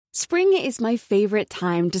Spring is my favorite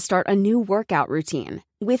time to start a new workout routine.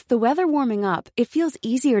 With the weather warming up, it feels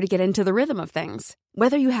easier to get into the rhythm of things.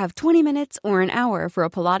 Whether you have 20 minutes or an hour for a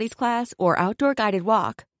Pilates class or outdoor guided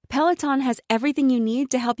walk, Peloton has everything you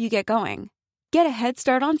need to help you get going. Get a head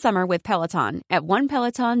start on summer with Peloton at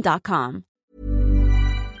onepeloton.com.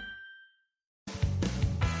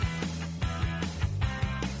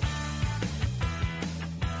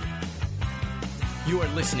 You are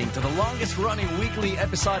listening to the longest-running weekly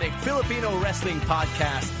episodic Filipino wrestling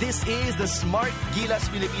podcast. This is the Smart Gilas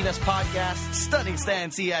Pilipinas podcast. Stunning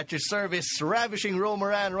Stan C at your service. Ravishing Ro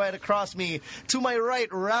Moran right across me. To my right,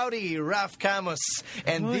 rowdy Raf Camus.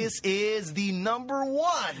 And this is the number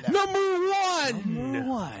one.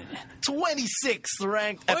 26th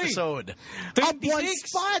ranked episode. Up one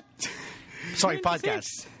spot. Sorry,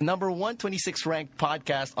 podcast. Number 126 ranked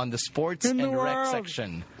podcast on the sports and rec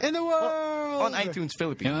section. In the world! On iTunes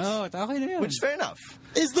Philippines. Which is fair enough.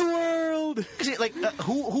 Is the world! Kasi, like,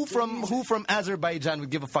 who from Azerbaijan would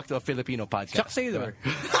give a fuck to a Filipino podcast? Chuck Sailor.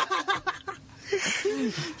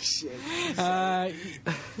 Shit.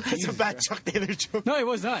 It's a bad Chuck Taylor joke. No, it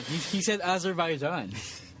was not. He said Azerbaijan.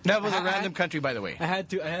 That was a random country, by the way. I had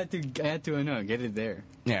to get it there.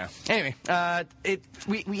 Yeah. Anyway,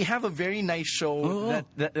 we have a very nice show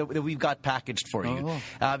that we've got packaged for you.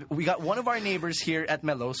 We got one of our neighbors here at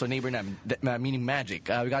Melo, so neighbor meaning Magic.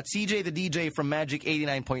 We got CJ the DJ from Magic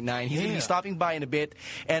 89.9. He's going to be stopping by in a bit,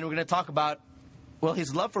 and we're going to talk about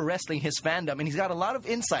his love for wrestling, his fandom, and he's got a lot of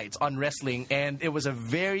insights on wrestling, and it was a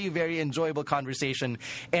very, very enjoyable conversation,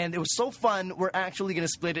 and it was so fun, we're actually going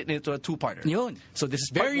to split it into a two-parter. Yun. So this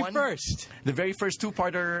is part one. The very first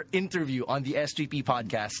two-parter interview on the SGP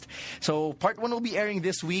podcast. So part one will be airing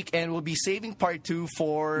this week, and we'll be saving part two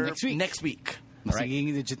for next week. Right.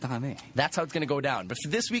 That's how it's going to go down. But for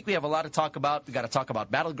this week, we have a lot to talk about. We got to talk about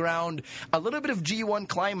Battleground, a little bit of G1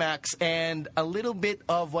 Climax, and a little bit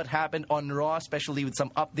of what happened on Raw, especially with some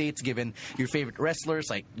updates given your favorite wrestlers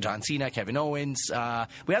like John Cena, Kevin Owens.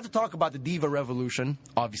 We have to talk about the Diva Revolution,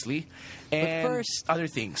 obviously, and other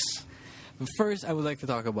things. But first, I would like to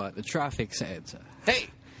talk about the traffic sa EDSA. Hey!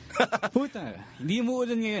 Puta, hindi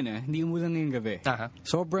umuulan ngayon Hindi umuulan ngayong gabi.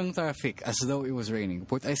 Sobrang traffic as though it was raining.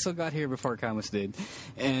 But I still got here before Camus did.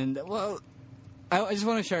 And, well, I just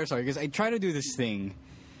want to share a story because I try to do this thing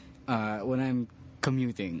when I'm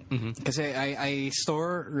commuting. Because I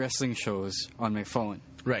store wrestling shows on my phone.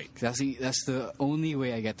 Right. That's the only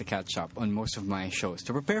way I get to catch up on most of my shows,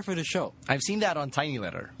 to prepare for the show. I've seen that on Tiny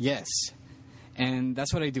Letter. Yes. And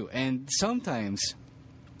that's what I do. And sometimes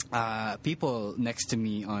people next to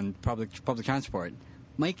me on public transport,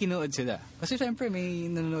 may kinood sila. Kasi syempre may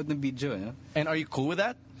nanonood ng video. No? And are you cool with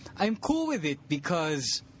that? I'm cool with it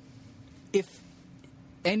because if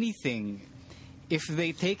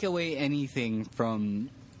they take away anything from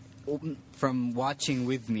watching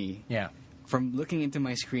with me, from looking into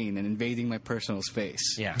my screen and invading my personal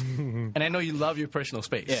space. Yeah. And I know you love your personal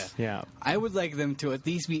space. Yeah. I would like them to at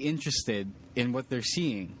least be interested in what they're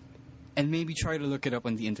seeing. And maybe try to look it up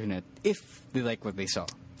on the internet if they like what they saw.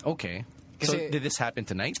 Okay. So did this happen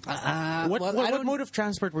tonight? What mode of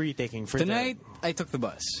transport were you taking for tonight? I took the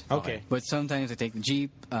bus. Okay. But sometimes I take the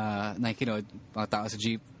jeep. Mga tao sa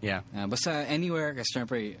jeep. Yeah. Basta anywhere.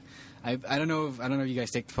 Kasi I don't know if you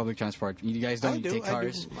guys take public transport. You guys don't take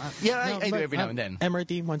cars? I do every now and then.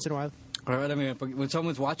 MRT once in a while. Or I mean, when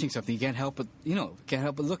someone's watching something, you can't help but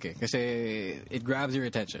look it because it grabs your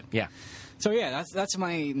attention. Yeah. So yeah, that's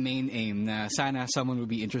my main aim. Sana someone would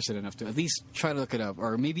be interested enough to at least try to look it up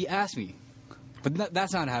or maybe ask me. But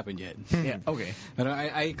that's not happened yet. Yeah. Okay. But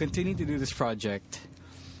I continue to do this project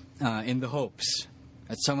in the hopes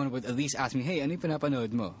that someone would at least ask me, "Hey, ano yung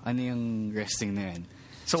pinapanood mo? Ano yung wrestling na yan?"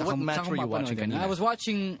 So what match were you watching kanina? I was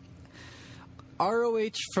watching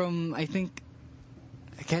ROH from, I think,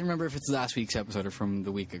 I can't remember if it's last week's episode or from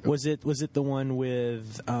the week ago. Was it the one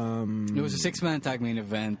with? It was a 6-man tag main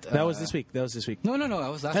event. That was this week. No,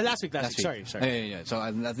 that was last week. Last week. Sorry. Yeah. So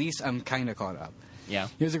at least I'm kind of caught up. Yeah.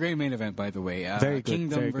 It was a great main event, by the way. Very good.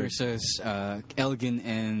 Kingdom versus Elgin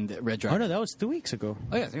and Red Dragon. Oh, no, that was 2 weeks ago.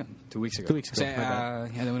 Oh, yeah, 2 weeks ago. 2 weeks ago.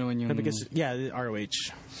 Because, the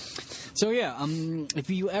ROH. So, yeah, if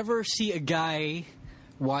you ever see a guy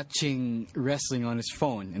watching wrestling on his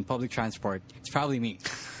phone in public transport, it's probably me.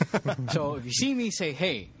 So, if you see me, say,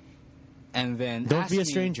 hey, and then don't ask be a me,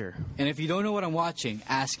 stranger. And if you don't know what I'm watching,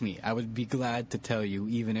 ask me. I would be glad to tell you,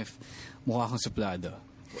 even if mukha akong suplado.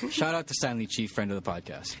 Shout out to Stanley Chi, friend of the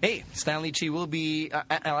podcast. Hey, Stanley Chi will be...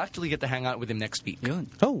 I'll actually get to hang out with him next week. Yun.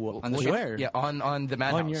 Oh, well, on the show? Yeah, on the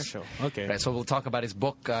Madhouse. On your show. Okay. Right, so we'll talk about his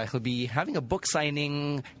book. He'll be having a book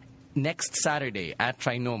signing next Saturday at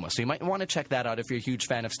Trinoma. So you might want to check that out if you're a huge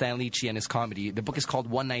fan of Stan Lee and his comedy. The book is called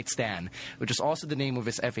One Night Stand, which is also the name of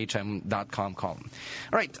his FHM.com column.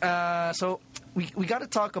 All right, so we got to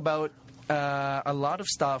talk about a lot of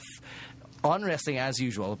stuff on wrestling as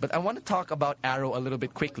usual, but I want to talk about Arrow a little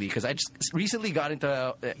bit quickly because I just recently got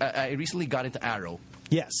into Arrow.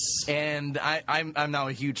 Yes. And I'm now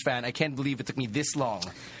a huge fan. I can't believe it took me this long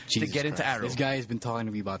to get into Arrow. This guy has been talking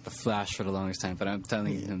to me about the Flash for the longest time, but I'm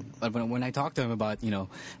telling him, when I talk to him about,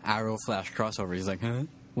 Arrow Flash crossover, he's like, huh?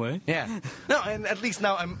 What? Yeah. No, and at least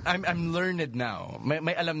now I'm learned now.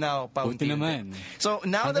 May alam na Buti naman. So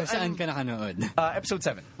now that saan ka nakanood? Episode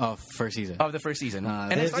 7 of first season. Of the first season.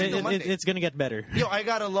 And it's gonna get better. Yo, I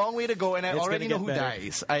got a long way to go, and I already know who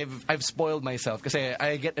dies. I've spoiled myself because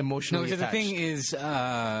I get emotionally attached. The thing is,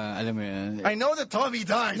 alam mo yun. I know that Tommy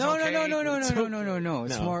dies. No. No.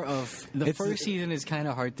 It's more of the first season is kind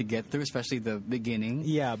of hard to get through, especially the beginning.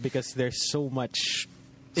 Yeah, because there's so much.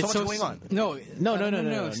 So much going on. No.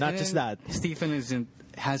 Not just that. Stephen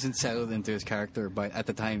hasn't settled into his character at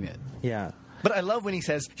the time yet. Yeah. But I love when he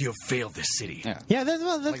says, "You failed this city." Yeah, that's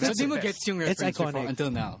Dimo gets yung reference it's iconic.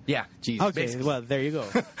 Until now. Yeah. Jeez, okay, basically. well, there you go.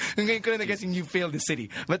 Ngayon ko na guessing you failed the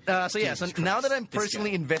city. But so now that I'm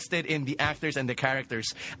personally invested in the actors and the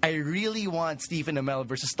characters, I really want Stephen Amell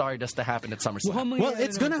versus Stardust to happen at SummerSlam. Well,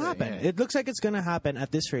 it's gonna happen. Yeah. It looks like it's gonna happen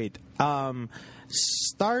at this rate.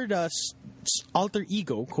 Stardust's alter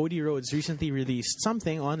ego, Cody Rhodes, recently released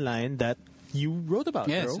something online that you wrote about,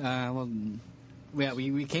 yes, bro.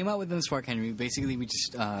 We came out with this Spark Henry. Basically, we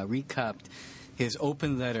just recapped his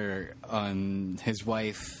open letter on his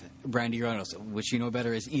wife, Brandy Reynolds, which you know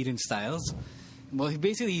better as Eden Styles. Well,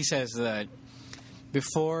 he says that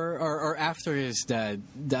before or after his dad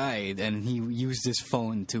died, and he used his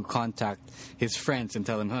phone to contact his friends and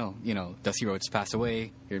tell them, Dusty Rhodes passed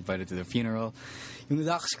away. You're invited to the funeral. Yung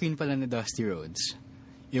lock screen pala ni Dusty Rhodes,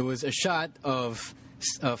 it was a shot of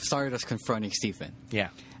Stardust confronting Stephen. Yeah.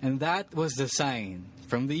 And that was the sign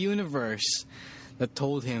from the universe that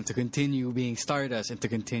told him to continue being Stardust and to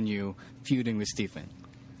continue feuding with Stephen.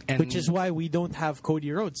 Which is why we don't have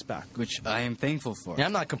Cody Rhodes back. Which I am thankful for. Yeah,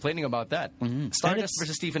 I'm not complaining about that. Mm-hmm. Stardust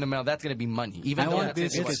versus Stephen Amell, that's going to be money. Even though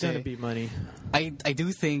it's going to be money. I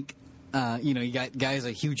do think, you got guys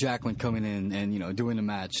like Hugh Jackman coming in and, doing a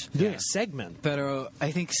match. Doing a segment. But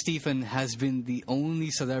I think Stephen has been the only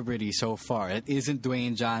celebrity so far. It isn't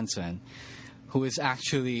Dwayne Johnson, who is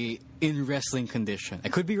actually in wrestling condition. I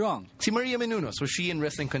could be wrong. See, Maria Menounos, was she in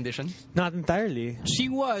wrestling condition? Not entirely. She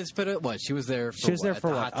was, but She was there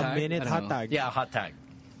for what? A minute hot tag? Yeah, a hot tag.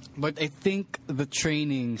 But I think the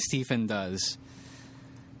training Stephen does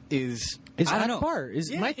is at par.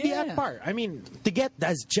 Might be at par. I mean, to get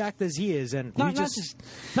as jacked as he is, and not just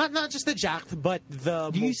the jacked, but the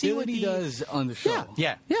Do you see what he does on the show?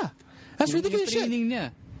 Yeah. That's ridiculous shit. Yung training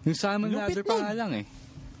niya. Yung Simon Lazar pa nga lang eh.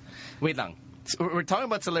 Wait lang. So we're talking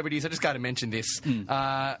about celebrities. I just got to mention this.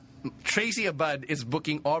 Tracy Abad is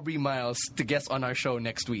booking Aubrey Miles to guest on our show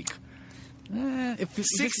next week.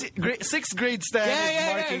 Sixth grade Stan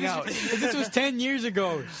is marking out. This was 10 years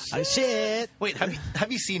ago. Shit. Wait,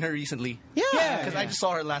 have you seen her recently? Yeah. Because I just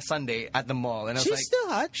saw her last Sunday at the mall, and I was she's still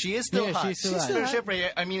hot. She is still hot. She's still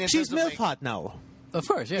hot. I mean, she's MILF hot now. Of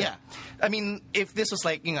course, yeah. Yeah. I mean, if this was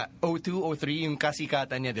like 02, 03, yung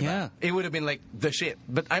kasikatan niya, diba? It would have been like the shit.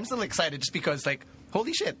 But I'm still excited just because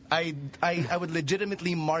holy shit, I would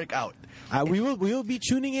legitimately mark out. We will be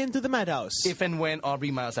tuning into the Madhouse if and when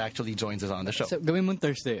Aubrey Miles actually joins us on the show. So, gawin mo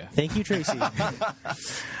Thursday. Thank you, Tracy.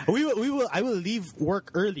 I will leave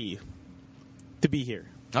work early to be here.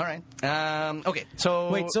 All right. Okay. So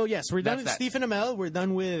wait. So yes, we're done with Stephen Amell. We're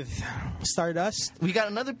done with Stardust. We got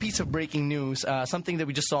another piece of breaking news. Something that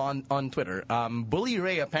we just saw on Twitter. Bully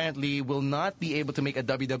Ray apparently will not be able to make a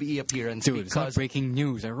WWE appearance. Dude, it's not breaking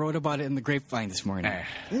news. I wrote about it in the Grapevine this morning.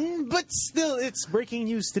 But still, it's breaking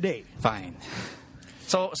news today. Fine.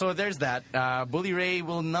 So there's that. Bully Ray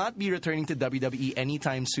will not be returning to WWE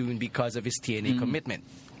anytime soon because of his TNA commitment.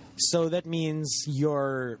 So that means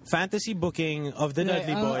your fantasy booking of the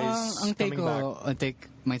Dudley Boys coming back.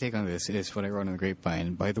 My take on this is what I wrote on the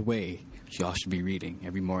Grapevine. By the way, y'all should be reading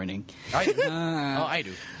every morning. I do. I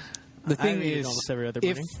do. The thing is, almost every other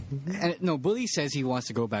morning. Bully says he wants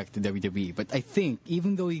to go back to WWE, but I think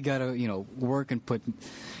even though you gotta work and put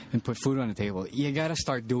food on the table, you gotta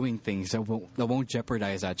start doing things that won't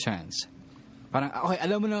jeopardize that chance. Parang, okay,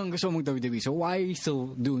 alam mo na gusto mong WWE, so why are you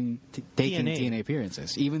still taking TNA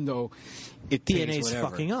appearances? Even though it pays TNA is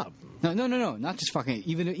fucking up. No, not just fucking.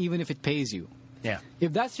 Even if it pays you. Yeah.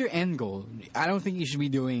 If that's your end goal, I don't think you should be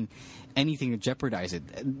doing anything to jeopardize it,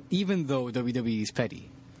 even though WWE is petty.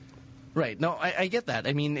 Right. No, I get that.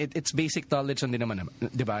 I mean, it's basic knowledge on din naman,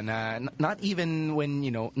 diba? Na not even when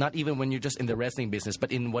you're just in the wrestling business,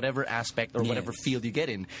 but in whatever aspect or whatever field you get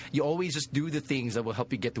in, you always just do the things that will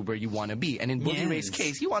help you get to where you want to be. And in Bully Ray's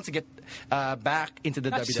case, he wants to get back into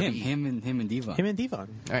the WWE. Him and Devon. Him and Devon.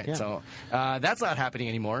 All right. So that's not happening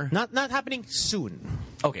anymore. Not happening soon.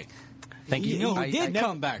 Okay. Thank you. You know who did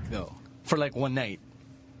come back though? For like one night.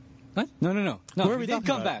 What? No. Where are we did talking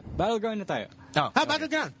come about? back. Battleground na tayo. Oh, How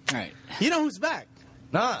Battleground? All right. You know who's back?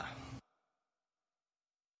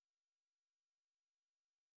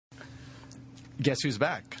 Guess who's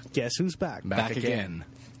back? Guess who's back? Back again.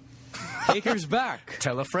 Taker's back.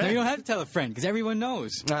 Tell a friend. No, you don't have to tell a friend because everyone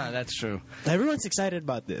knows. That's true. Everyone's excited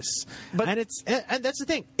about this, and that's the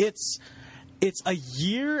thing. It's a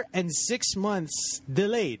year and 6 months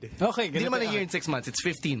delayed. Okay, Hindi naman a year and 6 months. It's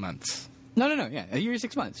 15 months. No. Yeah, a year and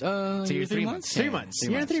 6 months. So year 3 months. 3 months.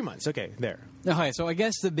 Year and 3 months. Okay, there. Okay, so I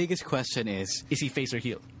guess the biggest question is he face or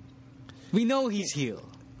heel? We know he's heel.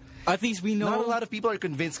 At least we know. Not a lot of people are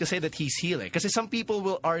convinced kasi that he's heel. Because some people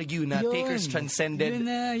will argue na Taker's transcended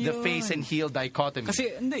the face and heel dichotomy.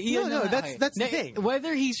 Kasi, that's the thing.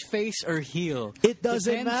 Whether he's face or heel, it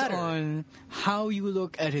doesn't depends matter on how you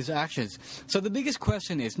look at his actions. So the biggest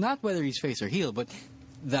question is not whether he's face or heel, but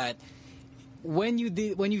that when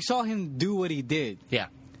you saw him do what he did,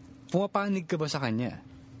 pumapanig ka ba sa kanya?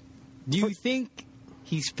 Do you think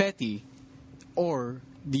he's petty, or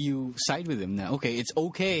do you side with him now? Okay, it's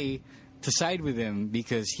okay to side with him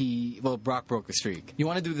because Brock broke the streak. You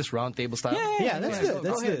want to do this round table style? Yeah, let's do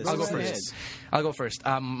it. I'll go first.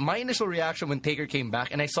 My initial reaction when Taker came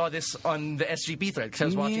back, and I saw this on the SGP thread because I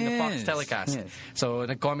was watching the Fox telecast. Yes. So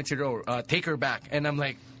the comments here, Taker back. And I'm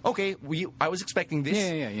like, okay, I was expecting this.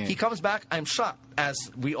 Yeah. He comes back, I'm shocked, as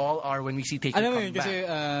we all are when we see Taker come back.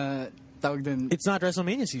 Kasi, it's not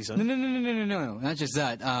WrestleMania season. No. Not just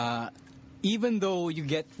that. Even though you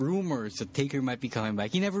get rumors that Taker might be coming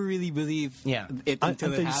back, you never really believe it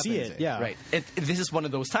until it happens. You see it. Yeah. Right. This is one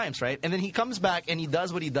of those times, right? And then he comes back and he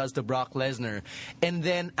does what he does to Brock Lesnar. And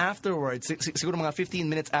then afterwards, siguro mga 15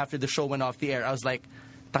 minutes after the show went off the air, I was like,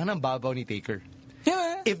 tanang babaw ni Taker.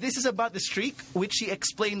 Yeah. If this is about the streak, which he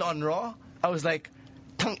explained on Raw, I was like,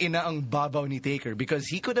 tang ina ang babaw ni Taker, because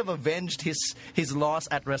he could have avenged his loss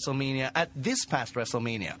at WrestleMania, at this past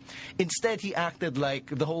WrestleMania. Instead, he acted like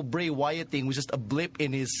the whole Bray Wyatt thing was just a blip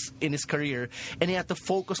in his career, and he had to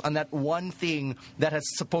focus on that one thing that has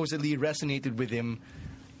supposedly resonated with him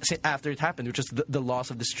after it happened, which is the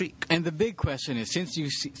loss of the streak. And the big question is, since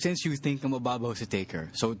you think mababaw si Taker,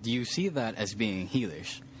 so do you see that as being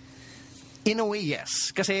heelish? In a way,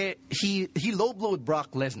 yes. Kasi he low-blowed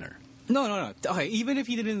Brock Lesnar. No. Okay, even if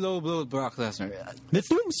he didn't low-blow Brock Lesnar. The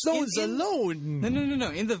tombstones alone. No.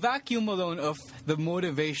 In the vacuum alone of the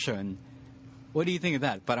motivation, what do you think of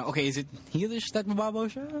that? Parang, okay, is it heelish that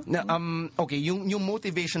mababaw siya? No, okay, yung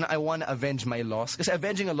motivation, I want to avenge my loss. Kasi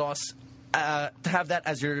avenging a loss, to have that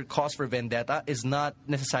as your cause for vendetta is not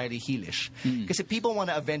necessarily heelish. Because people want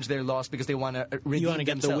to avenge their loss because they want to redeem You want to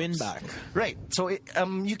get themselves. the win back. Right. So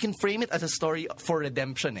you can frame it as a story for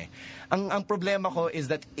redemption. Ang problema ko is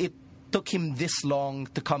that it took him this long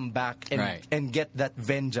to come back and get that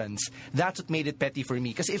vengeance. That's what made it petty for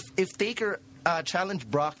me. Because if Taker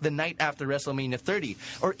challenged Brock the night after WrestleMania 30,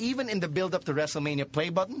 or even in the build-up to WrestleMania play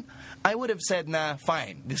button, I would have said, nah,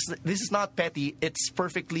 fine. This is not petty. It's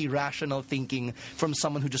perfectly rational thinking from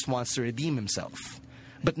someone who just wants to redeem himself.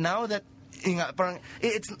 But now that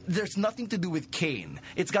there's nothing to do with Kane.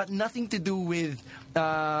 It's got nothing to do with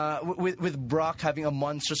Brock having a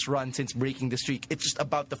monstrous run since breaking the streak. It's just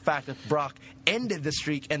about the fact that Brock ended the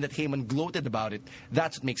streak and that Heyman gloated about it.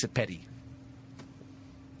 That's what makes it petty.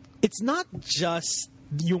 It's not just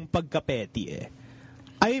yung pagka-petty.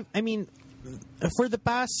 I mean, for the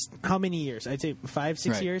past how many years? I'd say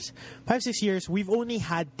 5-6 years. 5-6 years. We've only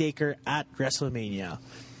had Taker at WrestleMania.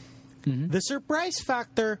 The surprise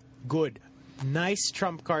factor, good. Nice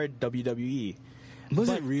trump card, WWE. Was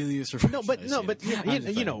it really a surprise? But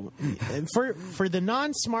you know, for the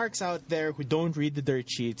non-smarks out there who don't read the dirt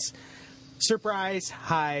sheets, surprise,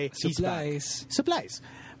 hi, supplies. Supplies.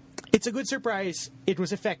 It's a good surprise. It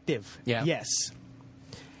was effective. Yeah. Yes.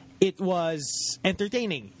 It was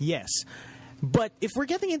entertaining. Yes. But if we're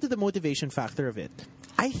getting into the motivation factor of it,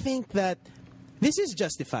 I think that this is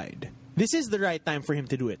justified. This is the right time for him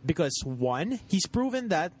to do it because, one, he's proven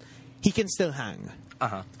that he can still hang.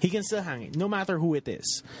 He can still hang, no matter who it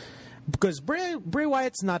is. Because Bray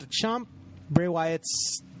Wyatt's not a chump. Bray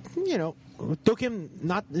Wyatt's, took him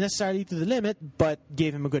not necessarily to the limit, but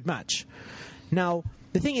gave him a good match. Now,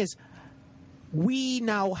 the thing is, we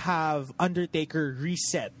now have Undertaker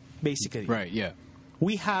reset, basically. Right, yeah.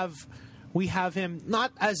 we have him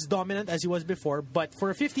not as dominant as he was before, but for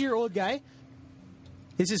a 50-year-old guy,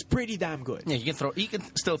 this is pretty damn good. Yeah, he can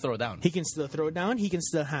still throw down. He can still throw down. He can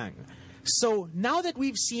still hang. So now that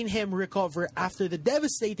we've seen him recover after the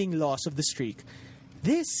devastating loss of the streak,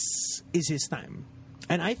 this is his time.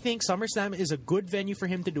 And I think SummerSlam is a good venue for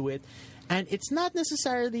him to do it. And it's not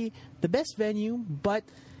necessarily the best venue, but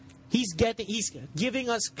he's giving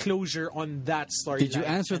us closure on that story. Did you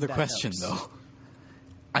answer the question, though?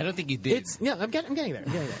 I don't think you did. I'm getting there.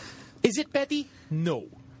 Is it petty? No.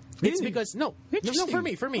 Really? It's because no, for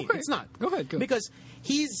me, Okay. it's not. Go ahead. Because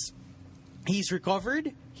he's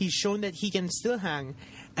recovered. He's shown that he can still hang,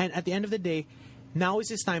 and at the end of the day, now is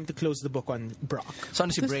his time to close the book on Brock. So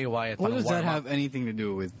honestly, Bray Wyatt. What does that have anything to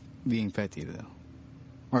do with being petty, though?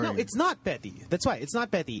 Or, No, it's not petty. That's why it's not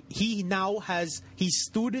petty. He's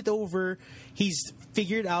stood it over. He's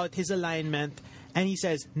figured out his alignment, and he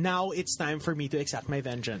says, "Now it's time for me to exact my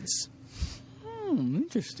vengeance."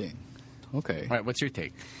 Interesting. Okay. All right, what's your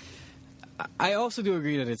take? I also do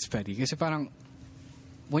agree that it's petty. Kasi parang,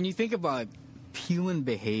 when you think about human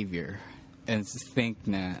behavior and think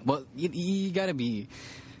na, well, you gotta be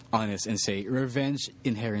honest and say revenge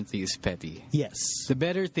inherently is petty. Yes. The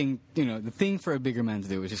better thing, the thing for a bigger man to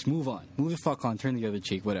do is just move on. Move the fuck on, turn the other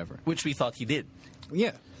cheek, whatever. Which we thought he did.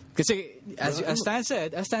 Yeah. Because as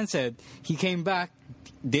Stan said, he came back,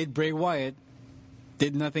 did Bray Wyatt,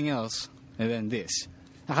 did nothing else, and then this.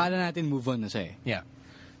 Akala natin move on na siya eh. Yeah.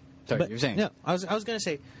 Sorry, But, you're saying? No, I was going to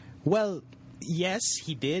say, well, yes,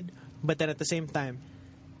 he did, but then at the same time,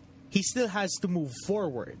 he still has to move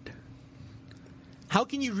forward. How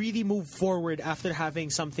can you really move forward after having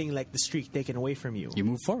something like the streak taken away from you? You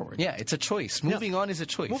move forward. Yeah, it's a choice. Moving on is a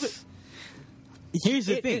choice. Move it. Here's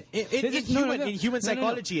the thing. In human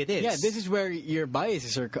psychology, it is. Yeah, this is where your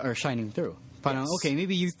biases are shining through. Parang, Yes. okay,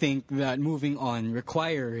 maybe you think that moving on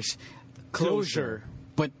requires closure.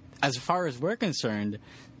 But as far as we're concerned,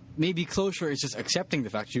 maybe closure is just accepting the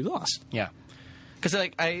fact you lost. Yeah. Because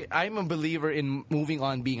I'm a believer in moving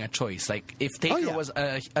on being a choice. Like, if Taker was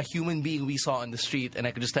a human being we saw on the street and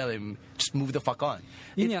I could just tell him, just move the fuck on.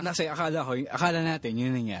 Yun nga, kasi akala natin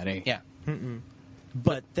yun nangyari. Yeah.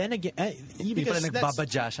 But then again, because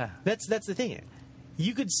nagbabadya siya. that's the thing.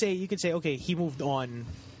 You could say, okay, he moved on,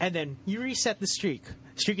 and then you reset the streak.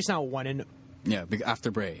 Streak is now 1-0 Yeah,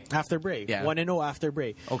 after Bray. after Bray. Yeah. 1-0 after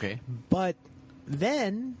Bray. Okay. But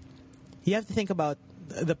then you have to think about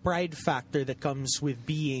the pride factor that comes with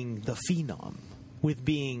being the phenom, with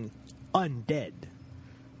being undead.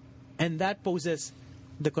 And that poses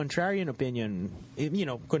the contrarian opinion,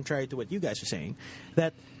 contrary to what you guys are saying,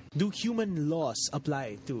 that do human laws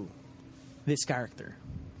apply to this character?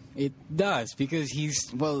 It does, because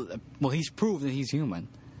he's proved that he's human.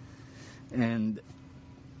 And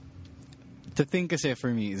the thing kasi for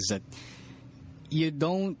me is that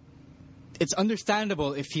it's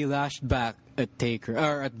understandable if he lashed back at Taker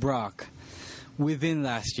or at Brock within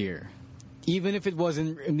last year, even if it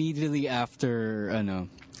wasn't immediately after.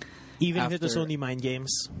 If it was only mind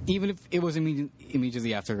games. Even if it was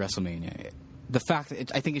immediately after WrestleMania, the fact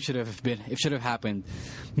that I think it should have happened,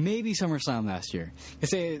 maybe SummerSlam last year.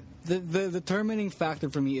 The determining factor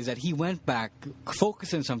for me is that he went back,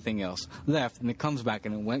 focused on something else, left, and it comes back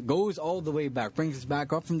and it goes all the way back, brings us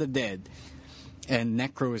back up from the dead, and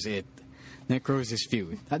necros his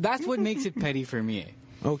feud. That's what makes it petty for me.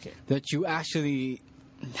 Okay. That you actually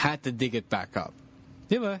had to dig it back up.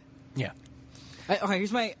 Diba? Yeah. Okay,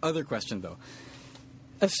 here's my other question, though.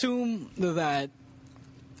 Assume that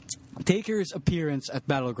Taker's appearance at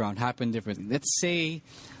Battleground happened differently. Let's say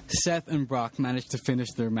Seth and Brock managed to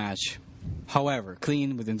finish their match, however,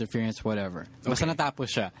 clean, with interference, whatever. Basta natapos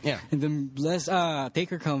siya. Yeah. And then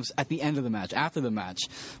Taker comes at the end of the match, after the match.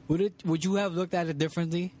 Would you have looked at it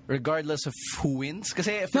differently? Regardless of who wins?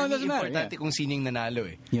 Kasi for No, it me, doesn't matter, importante kung sino yung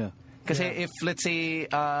nanalo eh. Yeah. Kasi if, let's say,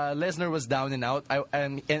 Lesnar was down and out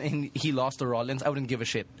and he lost to Rollins, I wouldn't give a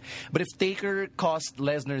shit. But if Taker cost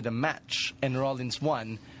Lesnar the match and Rollins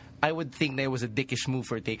won, I would think that it was a dickish move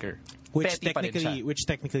for Taker. Which Petty pa rin siya.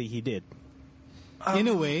 technically he did. In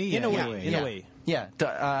a way. In a way. Yeah,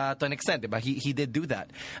 to an extent, diba? He did do that.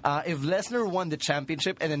 If Lesnar won the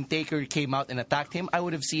championship and then Taker came out and attacked him, I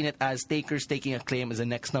would have seen it as Taker's taking a claim as the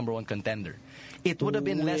next #1 contender. It would have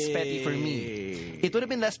been less petty for me. It would have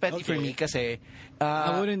been less petty for me kasi...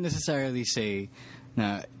 I wouldn't necessarily say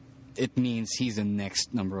na it means he's the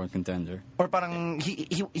next #1 contender. Or parang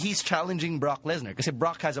he's challenging Brock Lesnar kasi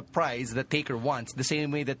Brock has a prize that Taker wants, the same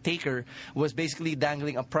way that Taker was basically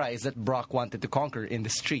dangling a prize that Brock wanted to conquer in the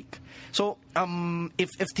streak. So if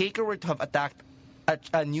Taker were to have attacked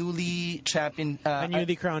a newly champion, a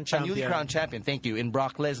newly crowned champion. Thank you, in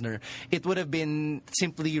Brock Lesnar, it would have been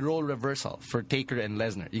simply role reversal for Taker and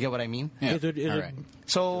Lesnar. You get what I mean? Yeah. All right.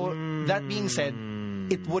 So that being said,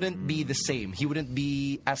 it wouldn't be the same. He wouldn't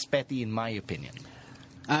be as petty, in my opinion.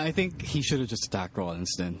 I think he should have just attacked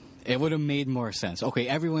Rollins then. It would have made more sense. Okay,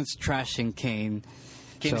 everyone's trashing Kane.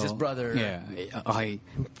 Kane's his brother. Yeah.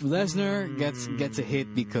 Lesnar gets a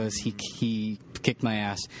hit because he kicked my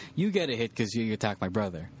ass. You get a hit because you attacked my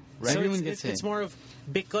brother. Right. So everyone gets hit. It's more of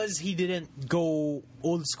because he didn't go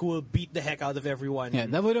old school, beat the heck out of everyone. Yeah,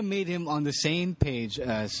 that would have made him on the same page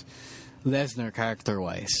as Lesnar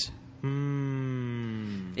character-wise.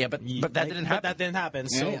 Yeah, but that didn't happen. But that didn't happen.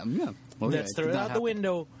 So Well, let's throw it out the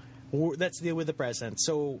window. Let's deal with the present.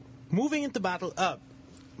 So moving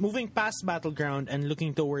past Battleground and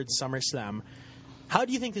looking towards SummerSlam, how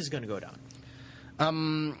do you think this is going to go down?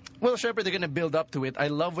 Well, Shepard, they're going to build up to it. I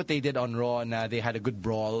love what they did on Raw, and they had a good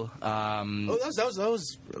brawl. That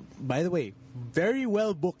was, by the way, very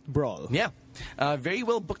well booked brawl. Yeah. Very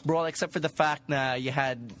well booked brawl, except for the fact that you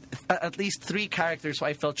had at least 3 characters who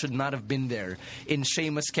I felt should not have been there in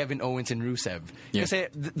Sheamus, Kevin Owens, and Rusev. Yeah. Because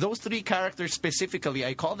those 3 characters specifically,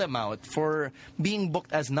 I call them out for being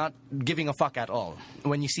booked as not giving a fuck at all.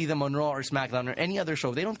 When you see them on Raw or SmackDown or any other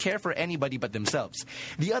show, they don't care for anybody but themselves.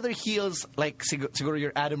 The other heels, like siguro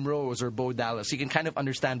your Adam Rose or Bo Dallas, you can kind of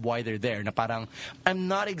understand why they're there. Na parang, I'm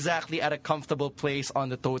not exactly at a comfortable place on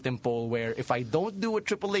the totem pole where if I don't do what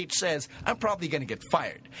Triple H says, I'm probably going to get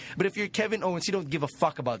fired. But if you're Kevin Owens, you don't give a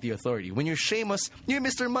fuck about the authority. When you're Sheamus, you're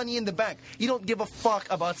Mr. Money in the Bank. You don't give a fuck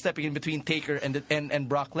about stepping in between Taker and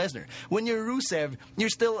Brock Lesnar. When you're Rusev, you're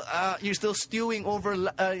still stewing over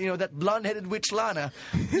that blonde-headed witch Lana.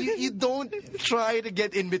 You don't try to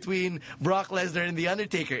get in between Brock Lesnar and The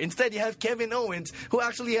Undertaker. Instead, you have Kevin Owens, who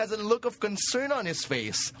actually has a look of concern on his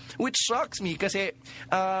face, which shocks me because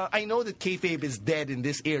I know that kayfabe is dead in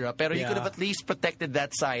this era, pero you could have at least protected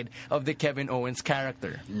that side of the Kevin Owens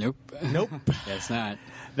character. Nope. That's not.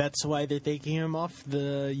 That's why they're taking him off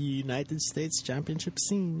the United States Championship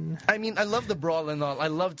scene. I mean, I love the brawl and all. I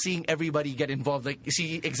loved seeing everybody get involved. Like, you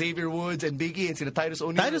see Xavier Woods and Big E and see the Titus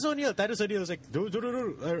O'Neil. Titus O'Neil was like, do.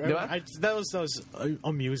 That was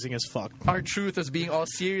amusing as fuck. R-Truth was being all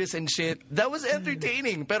serious and shit. That was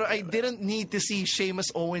entertaining. But I didn't need to see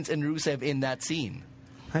Sheamus, Owens, and Rusev in that scene.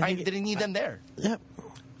 I didn't need them there. Yeah.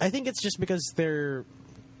 I think it's just because they're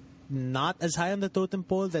not as high on the totem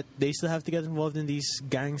pole that they still have to get involved in these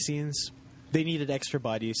gang scenes. They needed extra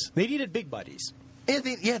bodies. They needed big bodies.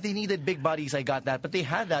 Yeah, they needed big bodies. I got that. But they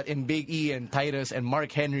had that in Big E and Titus and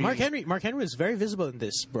Mark Henry. Mark Henry was very visible in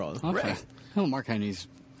this brawl. Okay. Right. Oh, Mark Henry's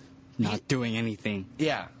not doing anything.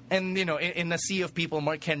 Yeah. And, in a sea of people,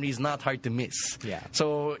 Mark Henry is not hard to miss. Yeah.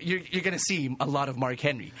 So you're going to see a lot of Mark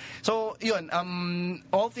Henry. So, yun,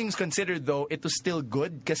 all things considered, though, it was still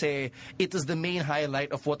good kasi it was the main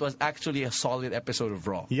highlight of what was actually a solid episode of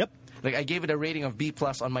Raw. Yep. Like, I gave it a rating of B+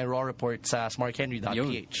 on my Raw report sa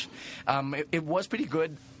smarthenry.ph. It was pretty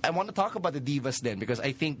good. I want to talk about the Divas then because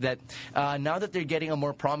I think that now that they're getting a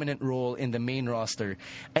more prominent role in the main roster,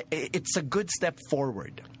 it's a good step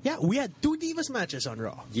forward. Yeah, we had 2 Divas matches on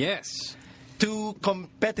Raw. Yes. 2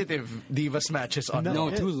 competitive Divas matches on Raw. No,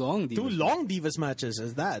 2 long Divas. 2 long Divas matches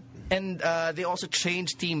is that. And they also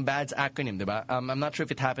changed Team Bad's acronym, diba? I'm not sure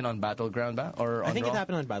if it happened on Battleground ba? Or on I think Raw? It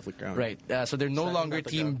happened on Battleground. Right. So they're no longer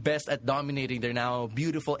Team Best at Dominating. They're now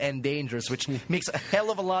Beautiful and Dangerous, which makes a hell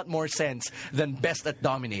of a lot more sense than Best at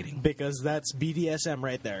Dominating. Because that's BDSM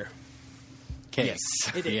right there. Yes.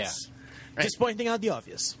 It is. Yeah. Right. Just pointing out the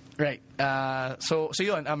obvious. Right. So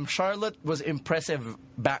yun, Charlotte was impressive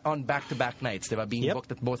on back-to-back nights, diba? Being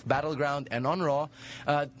booked at both Battleground and on Raw.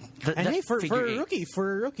 And hey, for a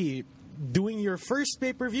rookie, doing your first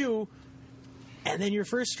pay-per-view and then your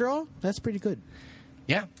first Raw, that's pretty good.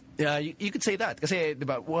 Yeah. You could say that. Kasi,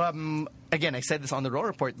 diba, again, I said this on the Raw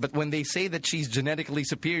report, but when they say that she's genetically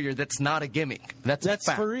superior, that's not a gimmick. That's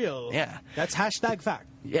fact. For real. Yeah. That's #fact.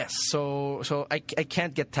 Yes, so I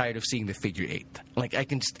can't get tired of seeing the figure 8. Like, I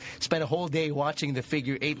can just spend a whole day watching the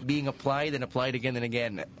figure 8 being applied and applied again and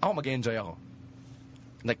again. Oh, mag-enjoy ako.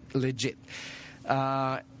 Like, legit.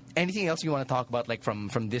 Anything else you want to talk about, like,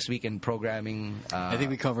 from this week in programming? I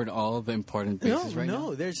think we covered all the important bases right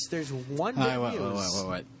now. No, there's one big news.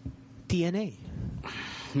 What? TNA.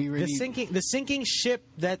 We really... The sinking ship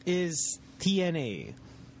that is TNA.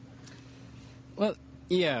 Well,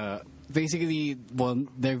 yeah. Basically,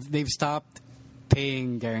 they've stopped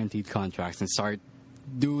paying guaranteed contracts and start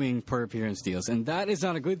doing per appearance deals, and that is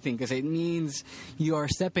not a good thing because it means you are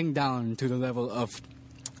stepping down to the level of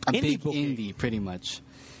a big indie, pretty much.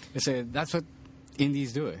 So that's what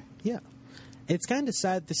indies do. Yeah, it's kind of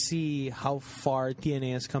sad to see how far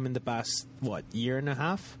TNA has come in the past, year and a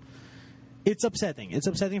half? It's upsetting. It's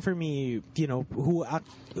upsetting for me,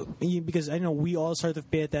 because I know we all sort of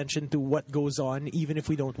pay attention to what goes on, even if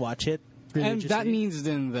we don't watch it religiously. And that means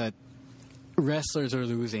then that wrestlers are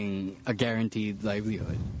losing a guaranteed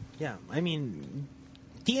livelihood. Yeah, I mean,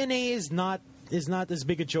 TNA is not as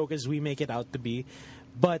big a joke as we make it out to be,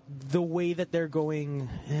 but the way that they're going,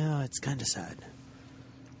 it's kind of sad.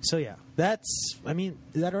 So yeah, is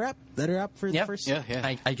that a wrap? For the first?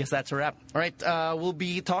 Yeah. I guess that's a wrap. All right, we'll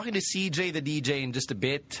be talking to CJ the DJ in just a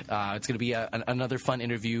bit. It's going to be another fun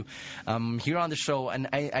interview here on the show, and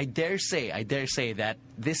I dare say that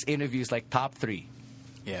this interview is like top 3.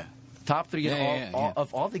 Yeah. Top 3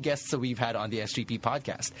 of all the guests that we've had on the SGP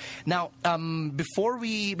podcast. Now, before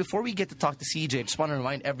we get to talk to CJ, I just want to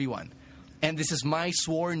remind everyone, and this is my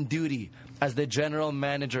sworn duty as the general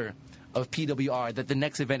manager of PWR, that the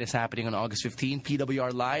next event is happening on August 15,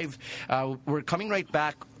 PWR Live. We're coming right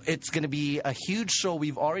back. It's going to be a huge show.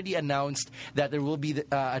 We've already announced that there will be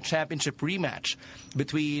a championship rematch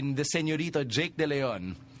between the Señorito Jake De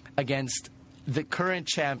Leon against the current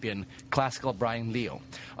champion, Classical Brian Leo.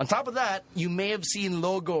 On top of that, you may have seen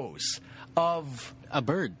logos of a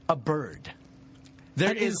bird.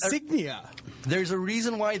 There is insignia. There's a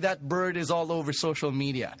reason why that bird is all over social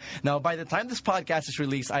media. Now, by the time this podcast is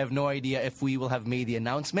released, I have no idea if we will have made the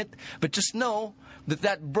announcement, but just know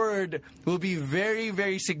that bird will be very,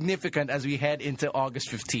 very significant as we head into August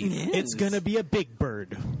 15th. It's going to be a big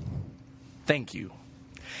bird. Thank you.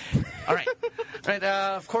 All right.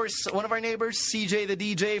 Of course, one of our neighbors, CJ the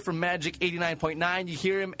DJ from Magic 89.9. You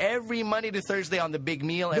hear him every Monday to Thursday on The Big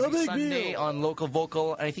Meal, every Sunday on Local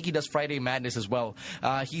Vocal, and I think he does Friday Madness as well.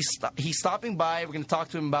 He's stopping by. We're going to talk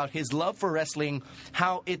to him about his love for wrestling,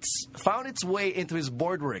 how it's found its way into his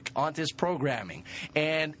board work, onto his programming,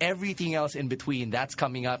 and everything else in between. That's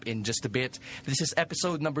coming up in just a bit. This is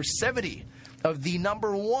episode number 70 of the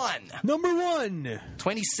number one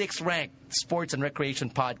 26th ranked sports and recreation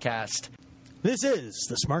podcast. This is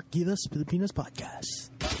the Smart Gilas Pilipinas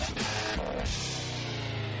podcast.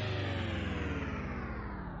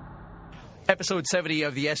 Episode 70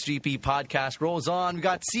 of the SGP podcast rolls on. We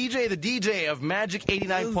got CJ the DJ of Magic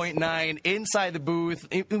 89.9 inside the booth.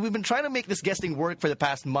 We've been trying to make this guesting work for the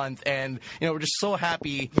past month, and we're just so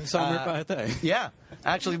happy. Yeah.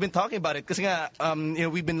 Actually, we've been talking about it because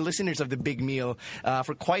we've been listeners of The Big Meal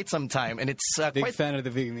for quite some time, and it's big fan of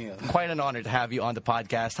The Big Meal. Quite an honor to have you on the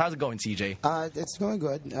podcast. How's it going, CJ? It's going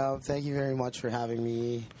good. Thank you very much for having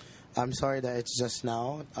me. I'm sorry that it's just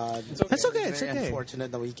now. It's okay. It's very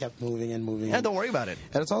unfortunate that we kept moving and moving. Yeah, don't worry about it.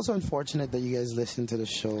 And it's also unfortunate that you guys listen to the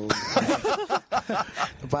show.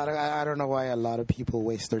 But I don't know why a lot of people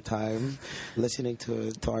waste their time listening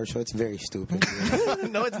to our show. It's very stupid.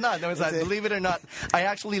 No, it's not. Believe it or not, I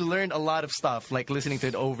actually learned a lot of stuff like listening to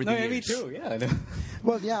it over the years. Me too. Yeah.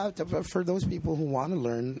 Well, yeah. For those people who want to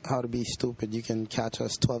learn how to be stupid, you can catch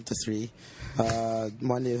us 12 to 3,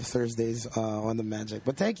 Monday to Thursdays on the Magic.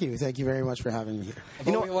 But thank you very much for having me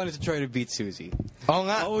here. We wanted to try to beat Susie. Oh,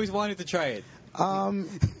 nga. I always wanted to try it.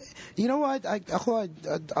 You know what?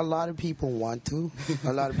 A lot of people want to.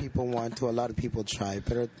 A lot of people try.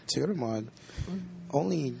 Pero siguro mga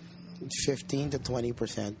only 15 to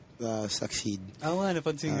 20% succeed.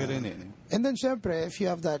 Napansin ko rin eh. And then, syempre, if you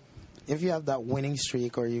have that winning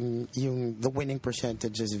streak or the winning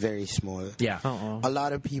percentage is very small. Yeah. A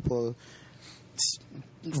lot of people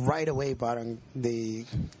right away parang they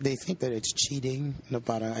think that it's cheating.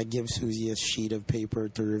 Parang I give Susie a sheet of paper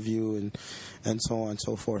to review and so on and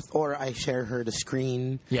so forth. Or I share her the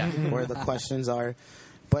screen where the questions are.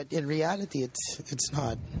 But in reality, it's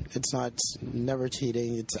not. It's never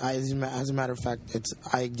cheating. As a matter of fact,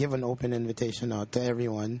 I give an open invitation out to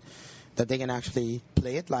everyone that they can actually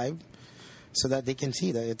play it live, so that they can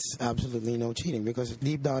see that it's absolutely no cheating. Because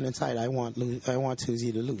deep down inside, I want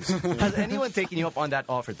Susie to lose. Has anyone taken you up on that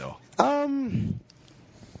offer, though? Alam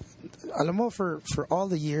mo, for all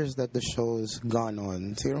the years that the show's gone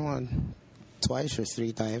on, siguro twice or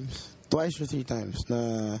three times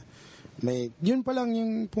na may yun pa lang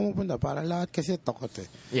yung pumupunta. Parang lahat kasi takot eh.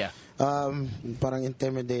 Yeah. Parang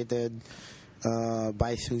intimidated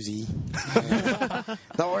by Susie.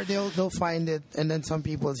 Or they'll find it, and then some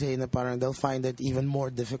people say na parang they'll find it even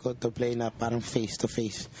more difficult to play na parang face to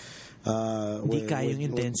face. Hindi kaya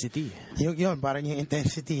yung intensity. Yun, parang yung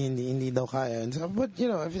intensity hindi daw kaya. But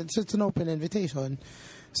if it's an open invitation,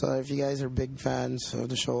 So if you guys are big fans of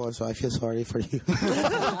the show, also I feel sorry for you.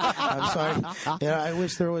 I'm sorry. I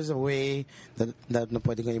wish there was a way that na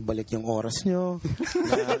pwede kong ibalik yung oras nyo.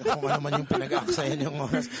 Na kung ano man yung pinag-aksayan yung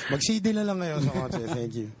oras. Mag-CD na lang ngayon sa kotse.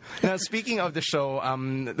 Thank you. Now, speaking of the show,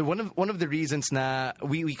 one of the reasons na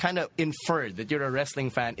we kind of inferred that you're a wrestling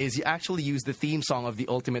fan is you actually use the theme song of The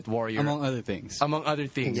Ultimate Warrior. Among other things. Among other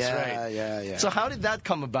things, right? Yeah. So how did that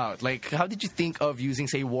come about? Like, how did you think of using,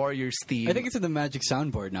 say, Warrior's theme? I think it's in the Magic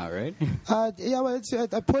soundboard now, right? Well,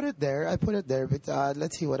 I put it there. But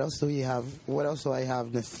let's see, what else do we have? What else do I have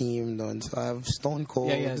in the theme? So I have Stone Cold.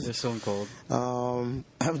 Yeah, there's Stone Cold.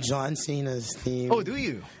 I have John Cena's theme. Oh, do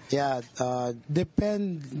you? Yeah,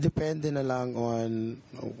 depende na lang on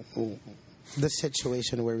the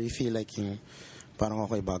situation where we feel like yung parang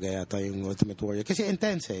okay bagay yata yung Ultimate Warrior. Kasi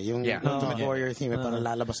intense yung Ultimate Warrior theme. Parang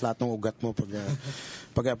lalabas lahat ng ugat mo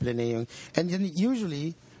pag apply na yung... And then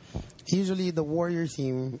usually the Warrior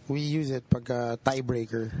theme, we use it pag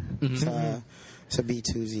tiebreaker sa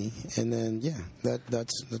B2Z. And then,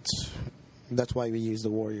 that's why we use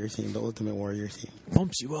the Warrior theme, the Ultimate Warrior theme.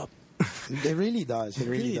 Pumps you up. It really does. It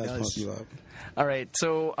really does pump you up. All right.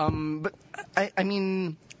 So, but I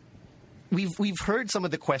mean... We've heard some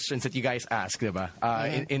of the questions that you guys ask, diba?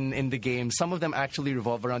 In the game. Some of them actually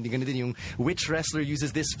revolve around yung which wrestler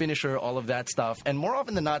uses this finisher, all of that stuff. And more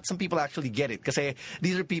often than not, some people actually get it. Because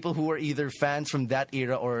these are people who are either fans from that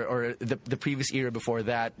era or the previous era before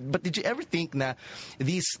that. But did you ever think na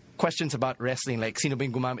these questions about wrestling, like sino ba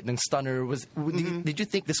yung gumamit ng stunner, did you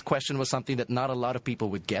think this question was something that not a lot of people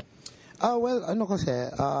would get? Well,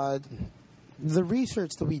 the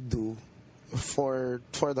research that we do for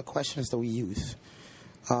the questions that we use,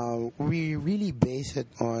 we really base it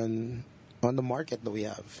on the market that we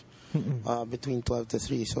have between 12 to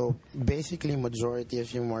 3. So basically, majority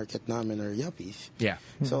of yung market namin are yuppies. Yeah.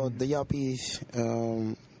 So the yuppies,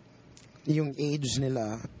 yung age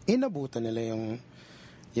nila, inabutan nila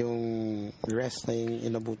yung wrestling,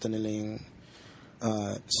 inabutan nila yung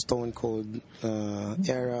Stone Cold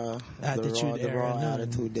era, the Raw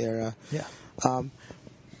Attitude era. Yeah.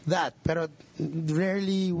 Pero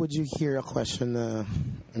rarely would you hear a question na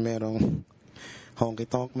merong Honky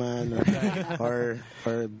Tonk Man or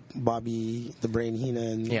Bobby the Brain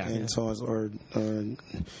Heenan and so on, or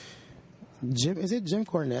Jim, is it Jim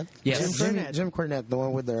Cornette? Yes. Jim Cornette, the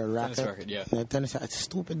one with the racket. Tennis racket, it's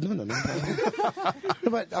stupid. No.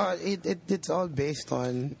 But it's all based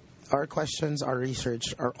on our questions, our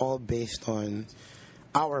research are all based on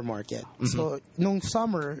our market. So nung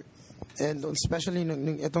summer, and especially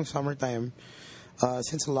itong summertime,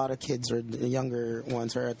 since a lot of kids or the younger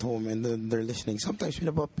ones are at home and they're listening, sometimes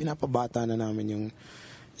pinapabata na namin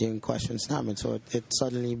yung questions namin. So it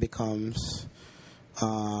suddenly becomes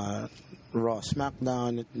Raw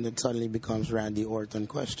SmackDown, it suddenly becomes Randy Orton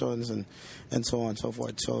questions and so on and so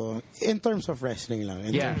forth. So in terms of wrestling lang,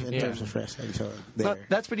 in terms of wrestling, so there.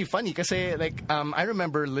 That's pretty funny because I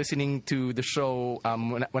remember listening to the show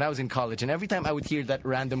when I was in college, and every time I would hear that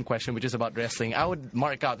random question which is about wrestling, I would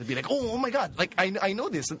mark out and be like, oh my god, like I know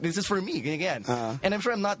this is for me again. And I'm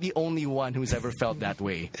sure I'm not the only one who's ever felt that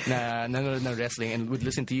way na wrestling and would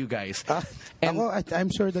listen to you guys. I'm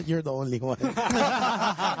sure that you're the only one.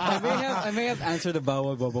 I may have answered the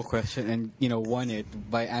Bawal Bobo question and won it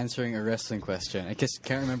by answering a wrestling question. I just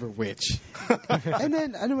can't remember which. And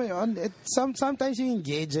then sometimes you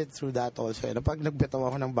engage it through that also. Pag nagbitaw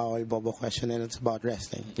ako ng Bawal Bobo question and it's about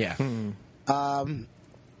wrestling. Yeah.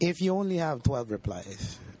 If you only have 12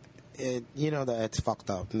 replies, you know that it's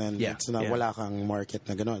fucked up. And then it's not wala kang market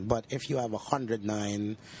na ganun. But if you have 109,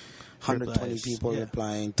 120 people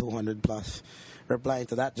replying, 200 plus replying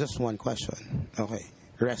to that, just one question. Okay.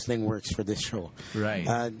 Wrestling works for this show. Right.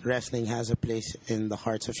 Wrestling has a place in the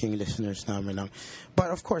hearts of yung listeners namin.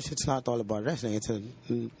 But of course, it's not all about wrestling. It's a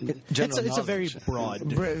very broad.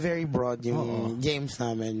 Very broad yung games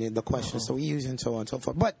namin, the questions that we use and so on and so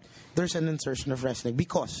forth. But there's an insertion of wrestling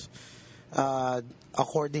because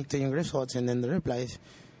according to yung results and then the replies,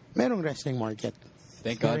 merong wrestling market.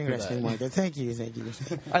 Thank God for that. Market. Thank you.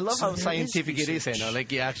 I love how scientific it is,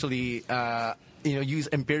 like you actually use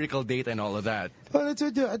empirical data and all of that. Well, I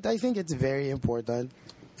think it's very important.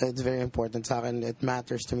 It's very important sa akin. It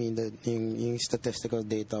matters to me that yung statistical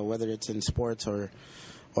data, whether it's in sports or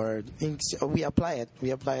we apply it. We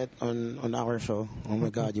apply it on our show. Oh my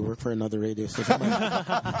God, you work for another radio station.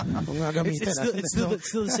 It's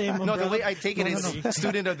still the same. No, the way I take it is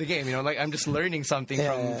student of the game. Like I'm just learning something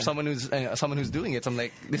from someone who's doing it. So I'm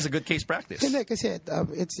like, this is a good case practice. Kasi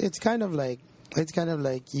it's kind of like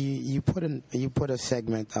you put a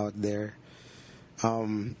segment out there,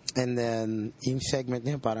 and then yung segment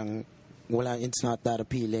niya parang it's not that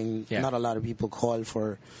appealing. Yeah. Not a lot of people call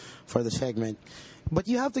for the segment. But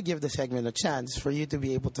you have to give the segment a chance for you to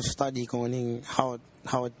be able to study how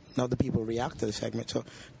the people react to the segment. So,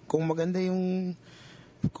 kung maganda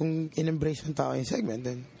kung in-embrace ng tao yung segment,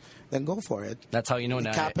 then go for it. That's how you know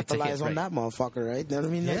now. Capitalize on that motherfucker, right? You know what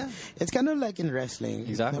I mean? Yeah. It's kind of like in wrestling.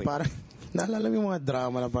 Exactly. Na parang, naalala mo yung mga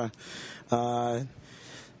drama na parang,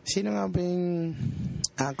 sino nga ba yung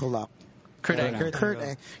ankle lock? Kurt Angle.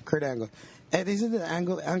 Kurt Angle. Is it the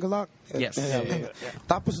ankle lock? Yes. Yeah.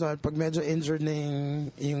 Tapos na, pag medyo injured na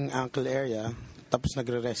yung ankle area, tapos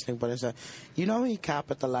nagre-wrestling pa rin siya. You know, he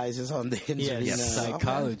capitalizes on the injury. Yes.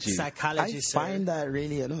 Psychology. Psychology, I find that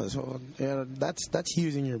really, so that's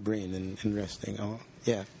using your brain in wrestling. Oh,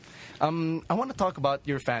 yeah. I want to talk about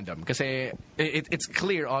your fandom because it's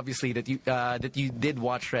clear, obviously, that you did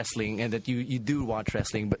watch wrestling and that you do watch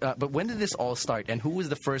wrestling. But when did this all start? And who was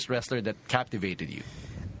the first wrestler that captivated you?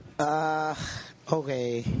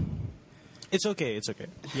 Okay. It's okay.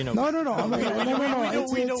 You know. No. I mean,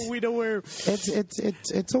 no. We know where.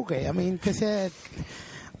 It's okay. I mean, because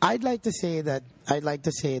I'd like to say that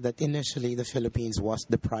initially the Philippines was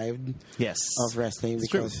deprived of wrestling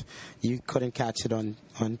because you couldn't catch it on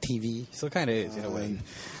TV. Still kind of is in a way.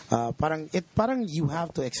 Parang you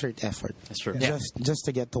have to exert effort. That's true. Just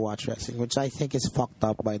to get to watch wrestling, which I think is fucked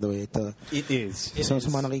up, by the way. It is. Sa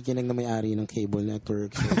mga nakikinig na may-ari ng cable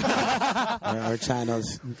networks or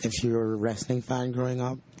channels, if you're a wrestling fan growing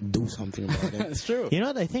up, do something about it. That's true. You know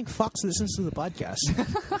what? I think Fox listens to the podcast.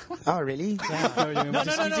 Oh, really? No.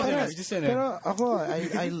 Pero ako,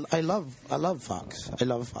 I love Fox. I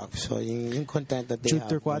love Fox. So yung content that they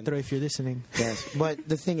Shooter have. Cuatro, if you're listening. Yes, but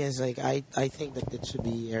the thing is, like, I think that it should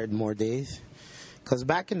be aired more days. Because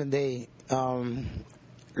back in the day,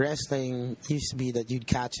 wrestling used to be that you'd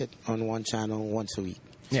catch it on one channel once a week.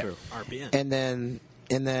 Yeah. True. RPN.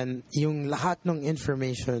 And then yung lahat ng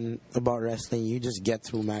information about wrestling, you just get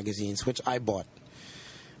through magazines, which I bought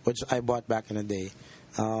back in the day.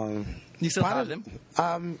 You still have them?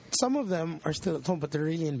 Some of them are still at home, but they're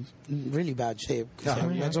really in really bad shape.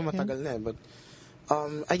 Medyo matagal na, but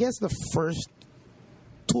I guess the first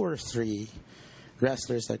 2 or 3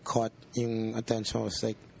 wrestlers that caught yung attention was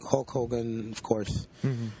like Hulk Hogan, of course,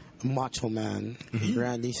 Macho Man,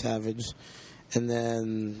 Randy Savage, and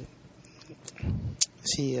then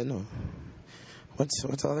what's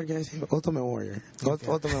the other guy's name? Ultimate Warrior.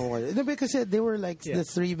 Ultimate Warrior. No, because they were like the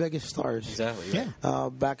 3 biggest stars. Exactly. Yeah.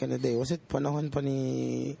 Back in the day. Was it panahon pa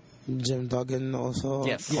ni Jim Duggan also?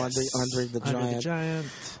 Yes. Andre the Giant.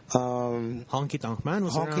 Honky Tonk Man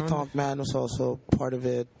was Honky around. Tonk Man was also part of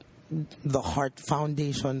it. The Heart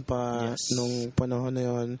Foundation pa nung panahon na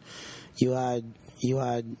yun. You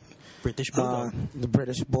had British Bulldog. The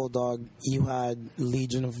British Bulldog. You had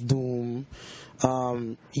Legion of Doom.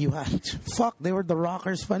 You had they were the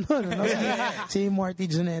Rockers pa nun. Si Marty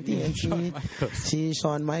Jannetty and si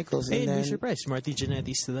Shawn Michaels. Hey, and then, be surprised. Marty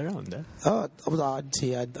Jannetty's still around. I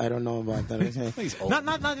don't know about that. He's old. Not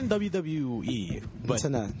in WWE, but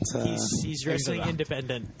he's wrestling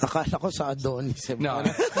independent. Akala ko sa Adonis. No.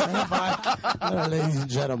 Ladies and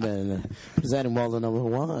gentlemen, presenting model number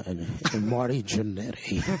 1, Marty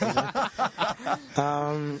Jannetty.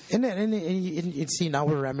 And then see, now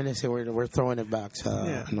we're reminiscing. We're throwing it back. So,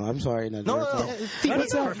 no, I'm sorry.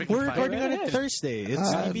 We're recording on it Thursday. It's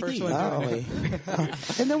DVD. Okay.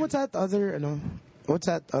 And then what's that other?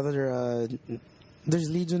 There's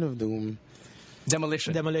Legion of Doom.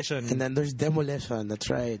 Demolition. And then there's Demolition. That's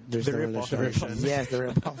right. There's The Demolition. rip-off version. Yes, the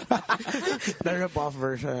rip-off. The rip-off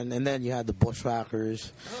version. And then you had the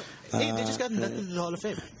Bushwhackers. Hey, they just got inducted into the Hall of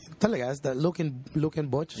Fame. Talaga, the Luke and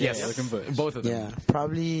Butch? Yes. Looking Butch. Both of them. Yeah,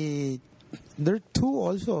 probably. There are 2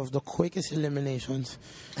 also of the quickest eliminations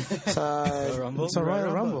sa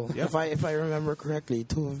Royal Rumble. Yep. If I remember correctly,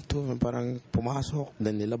 two of them parang pumasok,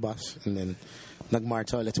 then nilabas, and then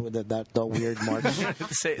nagmarch ulit with that weird march.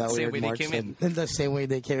 Same way they came in. The same way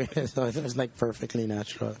they came in. So it was like perfectly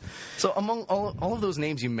natural. So among all of those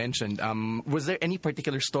names you mentioned, was there any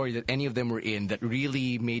particular story that any of them were in that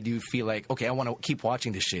really made you feel like, okay, I want to keep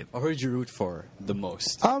watching this shit? Or who did you root for the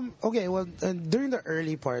most? Okay, well, during the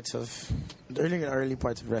early parts of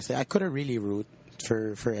wrestling, I couldn't really root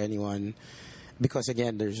for anyone because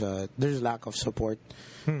again, there's lack of support.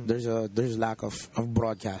 There's lack of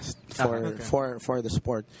broadcast for the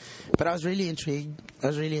sport. But I was really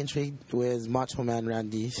intrigued with Macho Man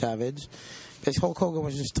Randy Savage. Because Hulk Hogan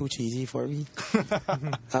was just too cheesy for me.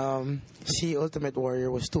 See, Ultimate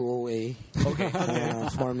Warrior was too OA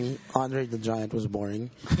for me. Andre the Giant was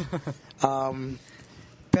boring.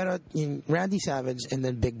 Pero Randy Savage and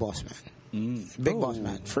then Big Boss Man. Big Boss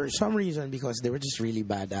Man. For some reason, because they were just really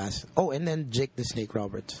badass. Oh, and then Jake the Snake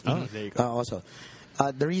Roberts. Oh, there you go. Also.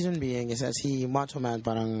 The reason being is that Macho Man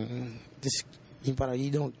parang this parang you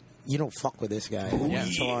don't fuck with this guy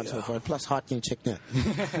and so on and so forth. Plus hot yung chick niya.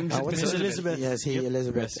 What's Miss Elizabeth. Yes,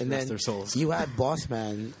 Elizabeth. And then their souls. you had Boss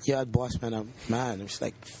Man. Man, it was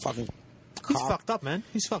like fucking He's fucked up, man.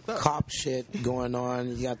 He's fucked up. cop shit going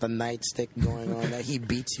on. You got the nightstick going on. Like he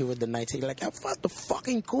beats you with the nightstick. You're like, I'm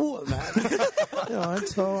fucking cool, man.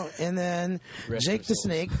 And then Jake the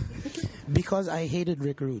Snake, because I hated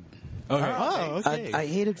Rick Rude. Okay. Oh, okay. I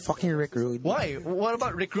hated fucking Rick Rude. Why? What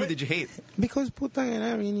about Rick Rude did you hate? Because putang,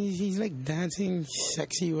 I mean, he's like dancing,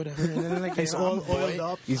 sexy, whatever. And then, like, He's all oiled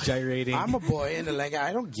up. He's gyrating. I'm a boy, and like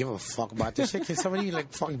I don't give a fuck about this shit. Can somebody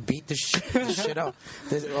like fucking beat the shit out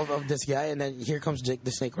of this guy? And then here comes Jake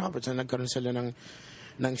the Snake Roberts, and nagkaroon sila ng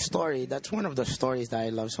story. That's one of the stories that I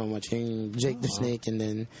love so much. Yung Jake the Snake, and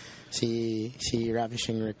then si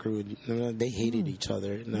Ravishing Rick Rude. They hated each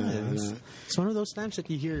other. It's one of those times that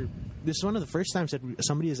you hear. This is one of the first times that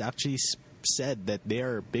somebody has actually said that they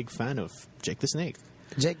are a big fan of Jake the Snake.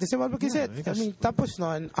 Jake the Snake, because Yeah, I mean, tapos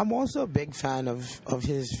nun, I'm also a big fan of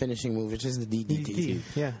his finishing move, which is the DDT.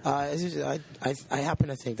 Yeah. I happen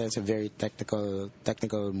to think that's a very technical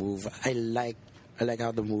move. I like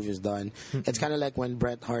how the move is done. It's kind of like when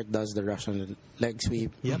Bret Hart does the Russian leg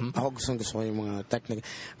sweep. Ako gusto ko yung mga technical.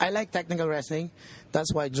 I like technical wrestling.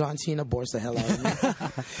 That's why John Cena bores the hell out of me.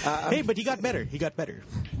 Hey, but he got better. He got better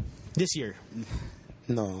this year.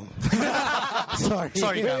 No. Sorry.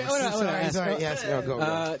 Sorry, Camus. Sorry. Yes, go.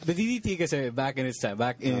 The DDT kasi back in its time,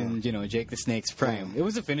 back in Jake the Snake's prime, it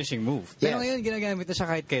was a finishing move. Yes. Pero ngayon ginagamit na siya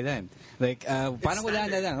kahit kailan. Like parang wala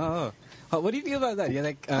na lang. Oo. What do you feel about that? You're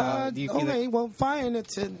like, do you feel okay, like... well, fine.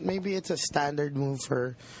 Maybe it's a standard move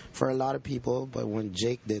for a lot of people, but when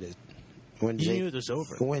Jake did it, You knew it was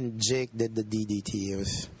over. When Jake did the DDT, it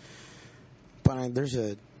was parang there's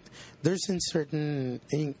a certain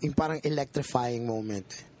parang electrifying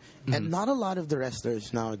moment, and not a lot of the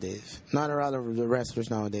wrestlers nowadays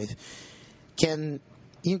can.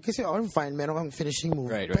 Kasi fine, meron kang finishing move,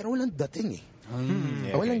 Right. pero walang dating eh.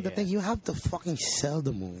 Walang dating. You have to fucking sell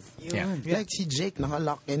the move. Yeah. Like si Jake,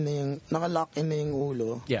 nakalock in na yung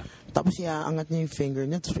ulo. Yeah. Tapos iaangat niya yung finger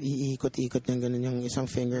niya, tapos iikot-ikot niya ganun yung isang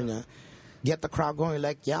finger niya. Get the crowd going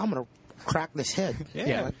like, yeah, I'm gonna crack this head.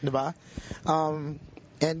 Yeah. Diba?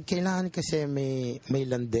 And kailangan kasi may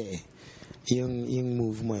lande eh, yung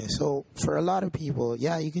move mo eh. So, for a lot of people,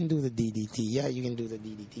 yeah, you can do the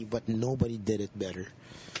DDT, but nobody did it better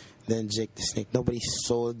than Jake the Snake. Nobody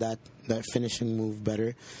sold that finishing move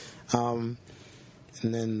better. And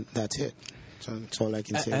then that's it. So that's all I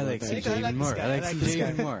can say. I like CJ even more. I like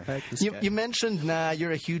CJ even more. You mentioned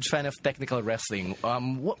you're a huge fan of technical wrestling.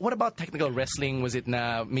 What about technical wrestling was it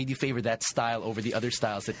made you favor that style over the other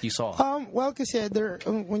styles that you saw? Well, kasi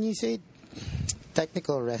when you say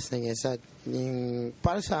technical wrestling, is that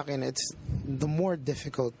para sa akin, it's the more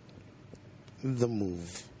difficult the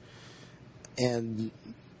move and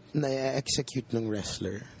na-execute ng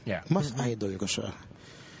wrestler. Yeah. Mas idol ko siya.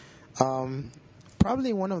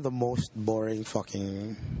 Probably one of the most boring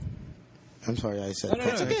fucking... I'm sorry, I said...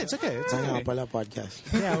 It's okay. It's Ano okay. pala podcast.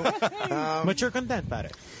 Yeah. Mature content,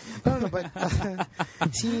 pare. No, but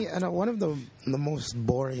see, one of the most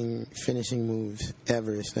boring finishing moves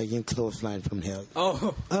ever is like in clothesline from hell.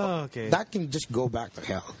 Oh, okay. That can just go back to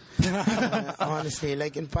hell. Honestly,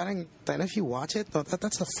 like, and parang, if you watch it,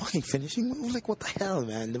 that's a fucking finishing move. Like, what the hell,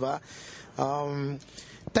 man, diba?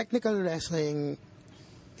 Technical wrestling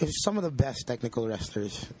is some of the best technical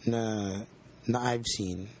wrestlers na I've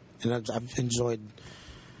seen, and I've enjoyed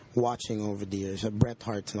watching over the years. Bret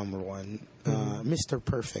Hart's number one. Mr.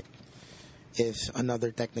 Perfect is another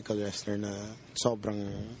technical wrestler na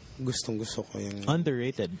sobrang gustong-gusto ko yung...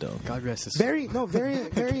 Underrated, though. God rest his Very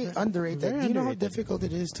underrated. Very Do you know how underrated. difficult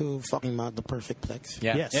it is to fucking mount the perfect plex?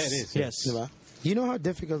 Yeah. Yes. Yeah, it is. Yes. Diba? You know how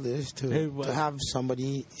difficult it is to have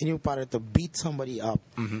somebody, to beat somebody up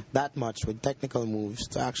that much with technical moves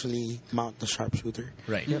to actually mount the sharpshooter.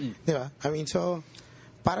 Right. Diba? I mean, so,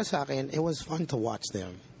 para sa akin, it was fun to watch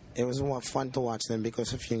them. It was fun to watch them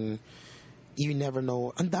because of you never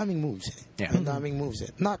know. Ang daming moves. Yeah. Ang daming moves.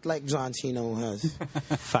 Not like John Cena who has.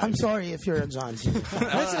 I'm sorry if you're a John Cena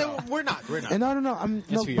fan. We're not. No. Not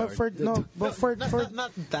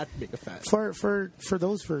that big a fan. For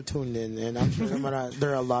those who are tuned in, and I'm sure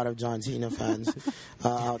there are a lot of John Cena fans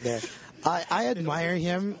out there. I admire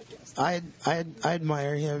him. I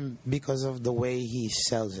admire him because of the way he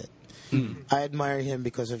sells it. I admire him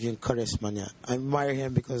because of yung charisma niya. I admire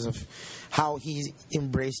him because of how he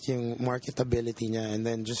embraced yung marketability niya and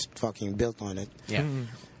then just fucking built on it. Yeah.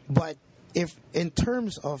 But if in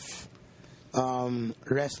terms of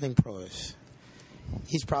wrestling pros,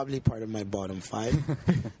 he's probably part of my bottom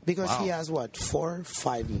 5 because he has what 4,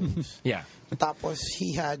 5 moves. Yeah. Tapos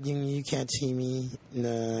he had yung You Can't See Me,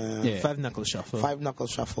 5 knuckle shuffle. 5 knuckle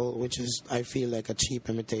shuffle, which is I feel like a cheap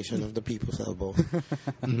imitation of the People's Elbow.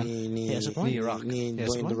 ni Rock.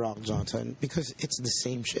 Dwayne The Rock Johnson, because it's the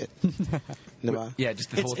same shit. Diba? Yeah,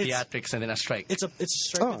 just the whole theatrics and then a strike. It's a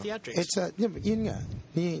strike with theatrics. It's a yun nga.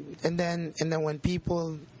 And then when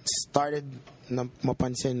people started na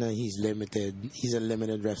mapansin na he's a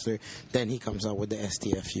limited wrestler, then he comes out with the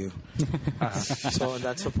STFU. So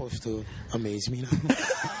that's supposed to amaze me now.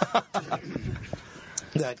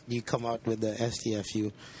 That you come out with the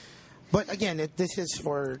STFU. But again, this is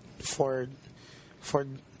for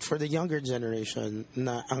the younger generation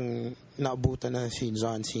na ang naabutan na si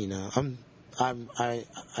John Cena. I'm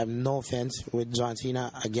no offense with John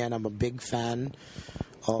Cena. Again, I'm a big fan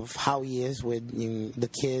of how he is with the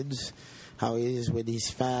kids, how he is with his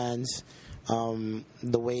fans,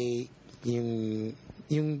 the way yung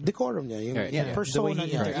decorum niya, yung persona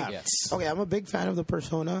niya. Okay, I'm a big fan of the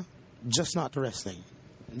persona, just not the wrestling.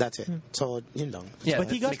 That's it. So, yun lang. Yeah, but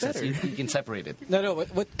he got better. Sense. You can separate it. No.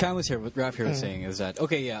 What Cam was here, what Raph here was saying is that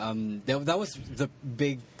that was the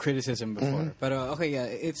big criticism before. But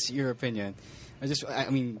it's your opinion. I just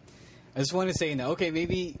want to say now. Okay,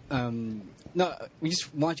 maybe no. We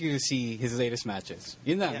just want you to see his latest matches.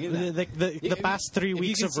 The past 3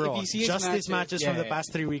 weeks of Raw. Just these matches from the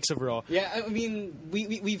past 3 weeks of Raw. Yeah, I mean,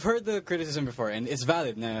 we've heard the criticism before, and it's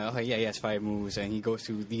valid. Now, he has 5 moves, and he goes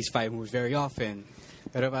to these 5 moves very often.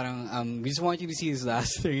 Pero parang we just want you to see his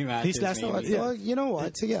last 3 matches. These last well, you know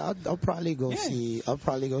what? So I'll probably go see. I'll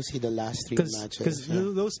probably go see the last 3 matches. Because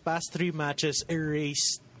those past 3 matches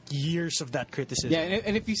erased years of that criticism. Yeah,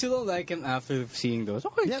 and if you still don't like him after seeing those,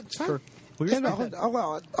 okay, yeah, it's fine.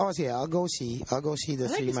 I'll go see the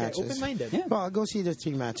 3 matches. Open-minded. Yeah. Well, I'll go see the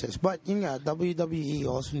 3 matches. But WWE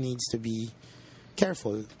also needs to be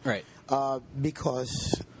careful, right?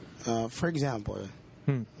 Because, for example.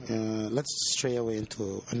 Let's stray away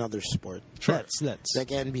into another sport. Sure. Let's. Like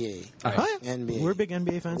NBA. NBA. We're big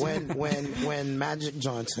NBA fans. When Magic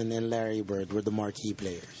Johnson and Larry Bird were the marquee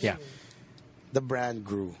players, the brand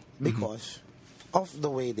grew because of the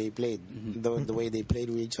way they played, the way they played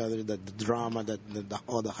with each other, the drama,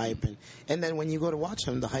 all the hype, and then when you go to watch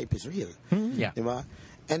them, the hype is real. Yeah. Diba?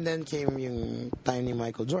 And then came yung tiny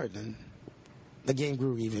Michael Jordan. The game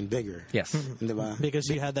grew even bigger. Yes. Diba? Because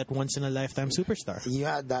you had that once-in-a-lifetime superstar. You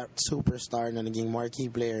had that superstar na naging marquee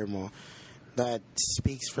player mo that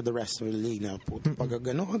speaks for the rest of the league na puto. Pag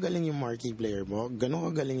gano'n kagaling yung marquee player mo,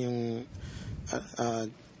 gano'n kagaling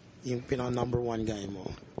yung number 1 guy mo,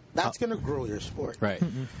 that's gonna grow your sport. Right.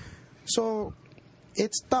 So,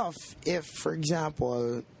 it's tough if, for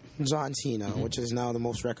example, John Cena, which is now the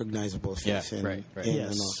most recognizable face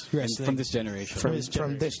from this generation.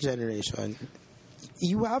 From this generation.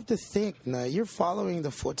 You have to think now you're following the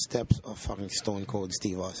footsteps of fucking Stone Cold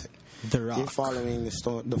Steve Austin. The Rock. You're following the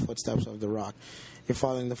footsteps of The Rock. You're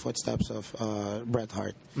following the footsteps of Bret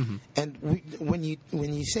Hart. And when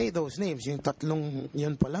you say those names, yung tatlong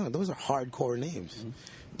yun pa lang, those are hardcore names.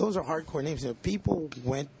 Those are hardcore names. People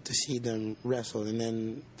went to see them wrestle and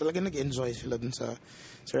then talaga nag-enjoy sila dun sa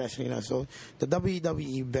wrestling. So the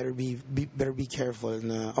WWE better be careful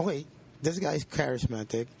na, okay, this guy's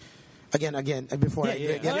charismatic. Again, before I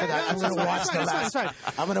get to that, I'm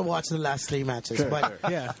gonna watch the last 3 matches. Sure,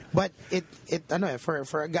 but it I know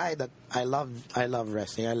for a guy that I love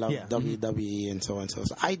wrestling, I love WWE and so on. So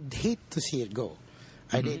I'd hate to see it go.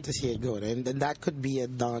 I'd hate to see it go, and that could be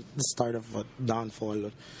the start of a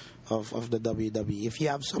downfall of the WWE. If you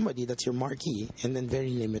have somebody that's your marquee and then very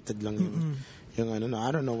limited lang yung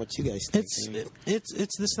I don't know what you guys think.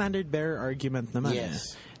 It's the standard bearer argument naman.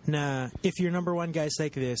 Yes. Na if your number 1 guy's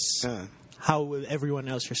like this, how will everyone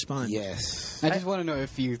else respond? Yes. I just want to know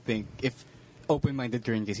if you think, if open-minded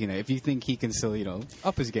during Casino, if you think he can still,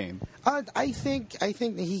 up his game. I think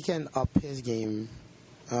that he can up his game.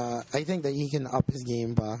 I think that he can up his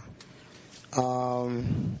game pa.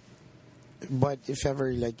 But if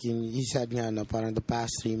ever, like you said nga na parang the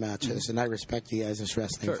past 3 matches, and I respect you guys as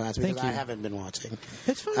wrestling fans because I haven't been watching.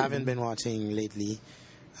 It's fine. I haven't been watching lately.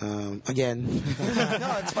 Again,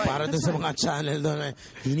 No, it's fine. para dun sa mga channel doon,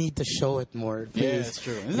 you need to show it more. Yeah, Please. it's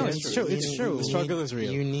true. No, it's true. It's true. The struggle is real.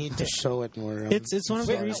 You need to show it more. It's one of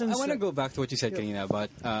the Wait, reasons. I want to go back to what you said, Kanina, about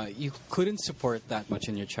you couldn't support that much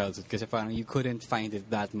in your childhood because you couldn't find it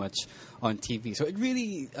that much on TV. So it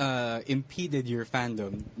really impeded your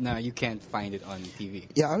fandom. Now you can't find it on TV.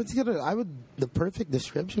 Yeah, the perfect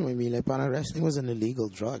description would be like, parang wrestling was an illegal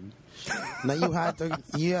drug. Now you had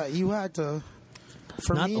to.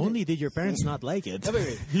 For Not me, only did your parents not like it,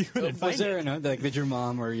 Wait. you couldn't Was find there, it. like, did your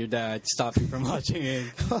mom or your dad stop you from watching it?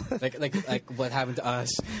 like what happened to us?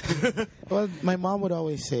 well, my mom would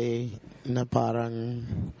always say, na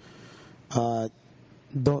parang,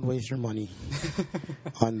 don't waste your money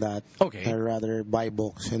on that. Okay. I'd rather buy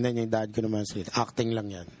books. And then yung dad ko naman said, acting lang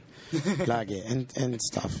yan. Lagi. And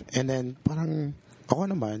stuff. And then parang, ako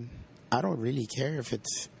naman, I don't really care if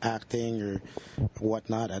it's acting or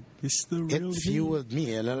whatnot. It's the It real fueled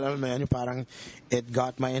me. Alam mo yan, parang it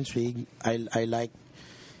got my intrigue. I like,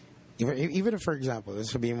 even if, for example,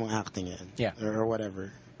 sabihin mo acting yan, Yeah. or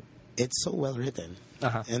whatever, it's so well written.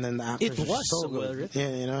 Uh-huh. And then the actors It are was so so good. well written.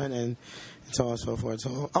 Yeah, you know, and so on and so forth.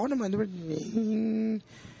 So ako naman,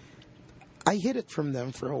 I hid it from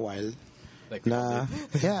them for a while. Like, Yeah,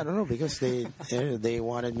 I don't know, because they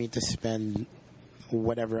wanted me to spend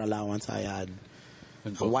whatever allowance I had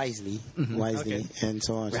wisely, Okay. and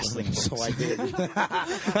so on. Wrestling So I did.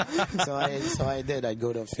 so I did. I'd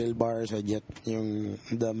go to Phil bars. I'd get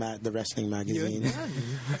the wrestling magazine,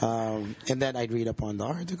 and then I'd read up on the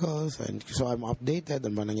articles, and so I'm updated.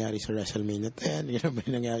 Ano ba nangyari sa WrestleMania 10? You know, ba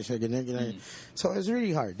nangyari sa ganyan. So it was really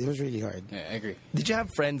hard. Yeah, I agree. Did you have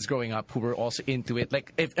friends growing up who were also into it?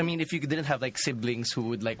 Like, if you didn't have like siblings who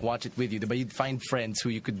would like watch it with you, but you'd find friends who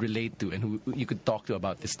you could relate to and who you could talk to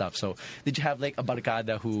about this stuff. So, did you have like a barkada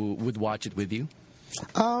who would watch it with you?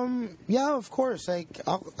 Yeah, of course. Like,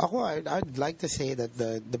 I'd like to say that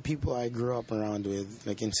the people I grew up around with,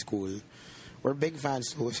 like in school, were big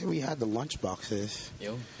fans too. So we had the lunch boxes.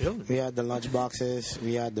 We had the lunch boxes.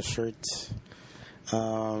 We had the shirts.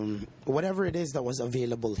 Whatever it is that was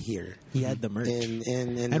available here. He had the merch. In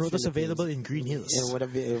and the what was Philippines. available in Green Hills. And what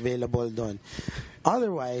available doon.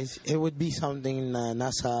 Otherwise, it would be something na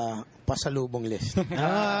nasa pasalubong list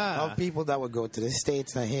of people that would go to the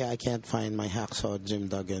States na, hey, I can't find my hacksaw Jim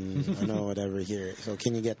Duggan, whatever here. So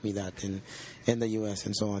can you get me that in the US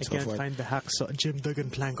and so on and I so can't forth. find the hacksaw Jim Duggan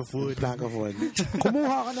plank of wood. Plank of wood.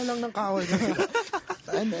 Kumuha ka na lang ng kahoy.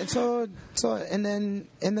 and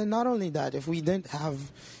then not only that, if we didn't have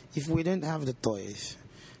the toys,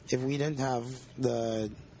 if we didn't have the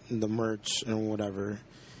merch and whatever,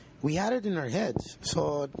 we had it in our heads.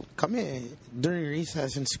 So kami during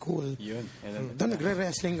recess in school, doon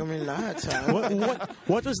nagre-wrestling kami lahat.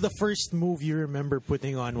 What was the first move you remember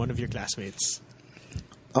putting on one of your classmates?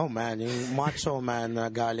 Oh man, yung Macho Man na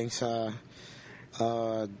galing sa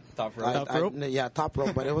Top rope? Top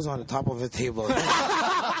rope, but it was on the top of the table.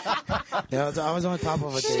 Yeah, I was on top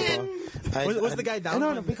of a table. Was the guy down?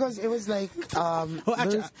 No, because it was like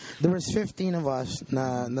there was 15 of us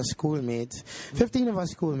na schoolmates. 15 of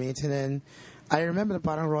us schoolmates, and then I remember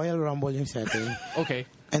parang Royal Rumble yung setting. Okay.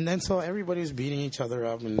 And then so everybody was beating each other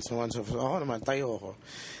up and so on and so forth. Oh naman, tayo ako.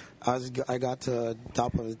 I got to the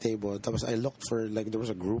top of the table. Tapos I looked for, like, there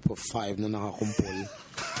was a group of 5 na nakakumpul.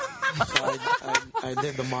 So I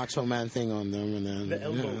did the Macho Man thing on them, and then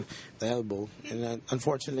the elbow. And then,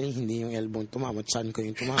 unfortunately, hindi yung elbow tumama, chan ko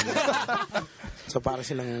yung tumama. So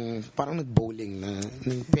parang nag-bowling na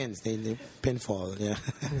pins, they pinfall. Yeah.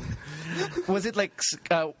 Was it like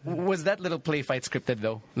was that little play fight scripted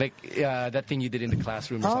though? Like that thing you did in the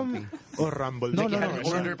classroom or something? Or Rumble? No.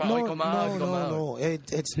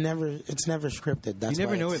 It's never scripted. That's You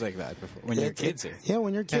never why know it's- it like that before when you're kids. Yeah,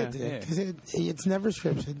 when you're kids, Yeah. because it's never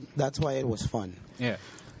scripted. That's why it was fun. Yeah,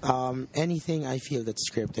 Anything I feel that's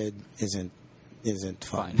scripted isn't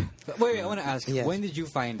fun. fine. Wait, I want to ask, Yes. when did you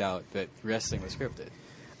find out that wrestling was scripted?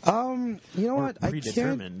 You know Or what?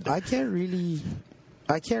 predetermined. I can't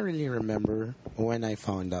really remember when I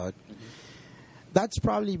found out. That's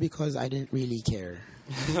probably because I didn't really care.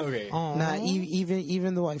 Okay. Nah,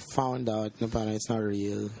 even though I found out na parang it's not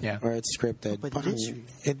real, Yeah. or it's scripted, but parang it is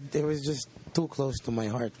real. it was just too close to my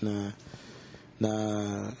heart na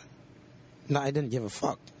I didn't give a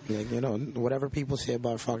fuck. Like, whatever people say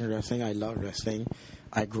about fucking wrestling, I love wrestling.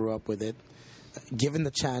 I grew up with it. Given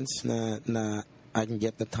the chance na I can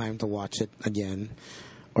get the time to watch it again,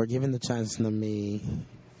 or given the chance na may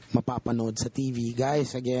mapapanood sa TV,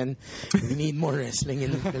 guys, again, we need more wrestling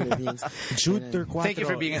in the Philippines. Jude Turquatro. Thank you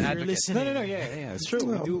for being an if you're advocate. listening. No, yeah, it's true.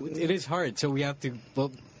 We do, it is hard, so we kind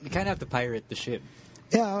of have to pirate the ship.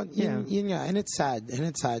 Yeah, yun nga, and it's sad.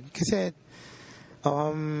 Kasi,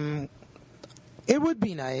 it would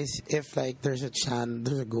be nice if like there's a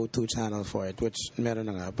go-to channel for it, which meron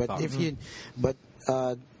na nga. But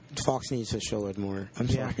Fox needs to show it more. I'm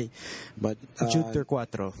sorry, but Jude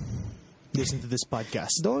Torcuatro, listen to this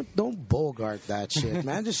podcast. Don't bogart that shit,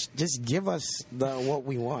 man. Just give us what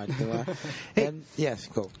we want. Hey, and yes,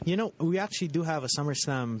 go. You know, we actually do have a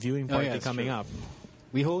SummerSlam viewing party coming up.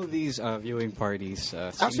 We hold these viewing parties.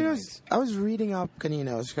 Actually, I was reading up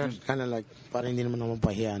kanina. I was kind of like, parang hindi naman ako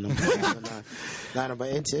mapahiya. But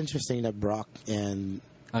it's interesting that Brock and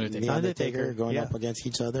the Undertaker going up against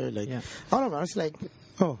each other. Like, I don't know. I was like,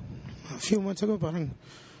 a few months ago, parang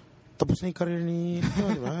tapos na yung career ni,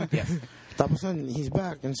 diba? Tapos he's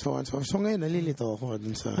back and so on. So ngayon, nalilito ako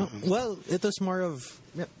dun sa... Well, it was more of...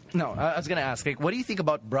 No, I was going to ask, like, what do you think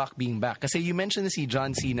about Brock being back? Because you mentioned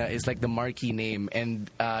John Cena is like the marquee name,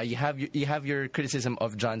 and you have your criticism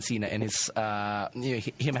of John Cena and his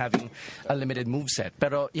him having a limited moveset.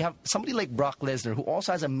 Pero you have somebody like Brock Lesnar who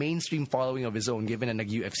also has a mainstream following of his own, given a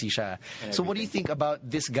nag-UFC siya. So what do you think about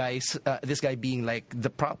this guy being like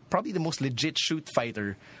probably the most legit shoot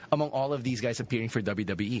fighter among all of these guys appearing for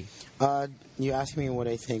WWE? You ask me what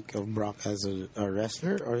I think of Brock as a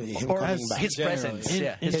wrestler, or him coming back? His presence,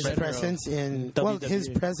 his presence in WWE. His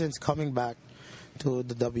presence coming back to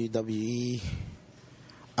the WWE.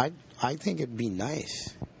 I think it'd be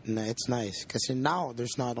nice. It's nice because now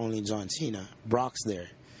there's not only John Cena, Brock's there.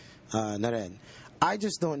 Na I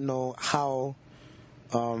just don't know how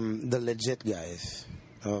the legit guys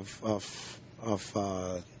of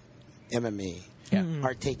MMA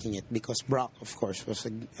are taking it, because Brock, of course, was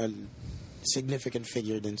a significant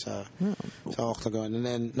figure din sa Octagon, and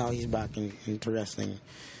then now he's back into wrestling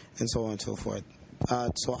and so on and so forth.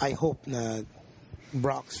 So I hope that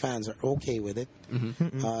Brock's fans are okay with it.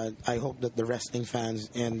 I hope that the wrestling fans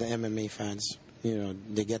and the MMA fans,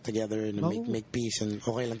 they get together and make peace and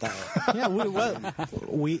okay lang tayo. Yeah,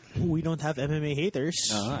 we don't have MMA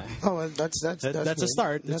haters. Well, that's a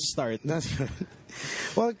start. That's a start. That's good.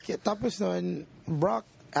 Well, tapos nun, Brock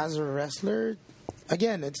as a wrestler,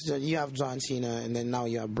 again, it's you have John Cena and then now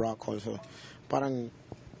you have Brock also. Parang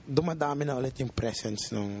dumadami na ulit yung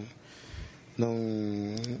presence nung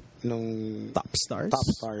top stars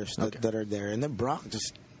that are there, and then Brock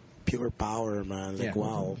just pure power, man. Like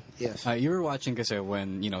wow. Yes. You were watching kasi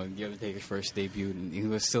when the Undertaker's first debut, and he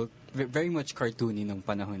was still very much cartoony nung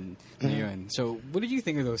panahon na yun. So what did you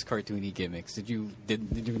think of those cartoony gimmicks? Did you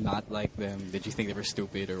not like them? Did you think they were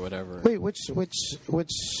stupid or whatever? Wait, which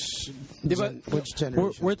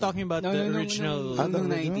generation? We're talking about the original. In the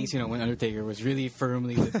 90s, when Undertaker was really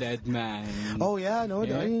firmly the dead man. Oh yeah, no,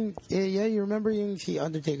 you remember yung si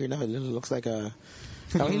Undertaker now? It looks like a...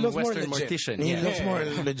 Now, he looks Western more legit. mortician. He looks more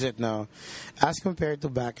legit now, as compared to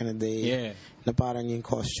back in the day. Yeah. Na parang yung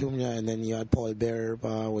costume niya, and then you had Paul Bearer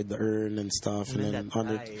with the urn and stuff, and then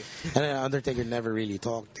Undertaker never really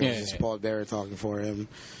talked. It was just Paul Bearer talking for him.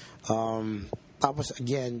 Tapos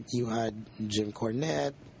again, you had Jim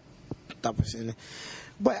Cornette.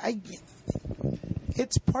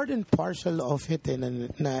 It's part and parcel of it,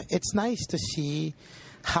 and it's nice to see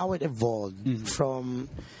how it evolved from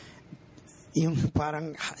yung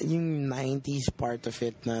 90s part of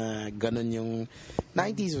it, na ganun yung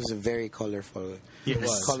 90s was a very colorful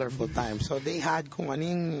time. So they had kung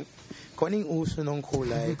anong uso ng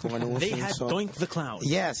kulay, kung anong uso They had Doink the Clown.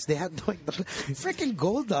 Yes, they had Doink the Clown. Freaking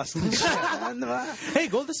Goldust. Hey,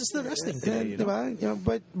 Goldust is still wrestling today.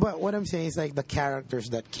 But what I'm saying is like the characters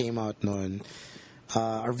that came out noon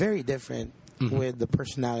are very different with the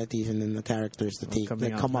personalities and then the characters that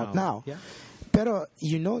come out now. Yeah. Pero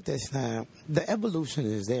you notice na the evolution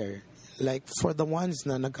is there. Like for the ones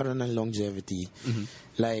na nagkaroon ng longevity,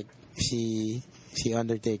 like si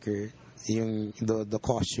Undertaker, the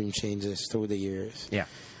costume changes through the years. Yeah.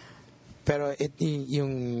 Pero so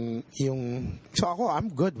ako, I'm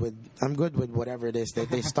good with whatever it is that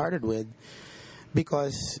they started with,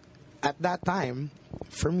 because at that time,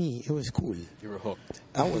 for me, it was cool. You were hooked.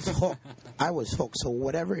 I was hooked. So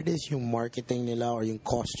whatever it is yung marketing nila or yung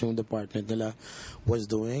costume department nila was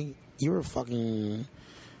doing, you were fucking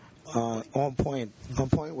on point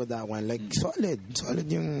with that one. Like solid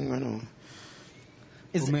yung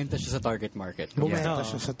Bumenta siya sa target market. Bumenta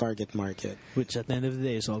siya sa target market. Which at the end of the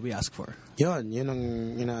day is all we ask for. Yun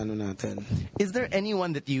ang inaano natin. Is there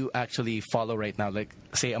anyone that you actually follow right now, like,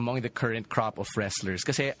 say, among the current crop of wrestlers?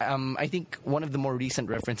 Kasi I think one of the more recent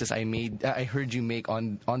references I heard you make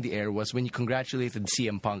on the air was when you congratulated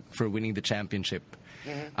CM Punk for winning the championship.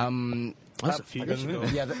 That's a few years ago.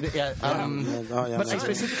 Yeah, but I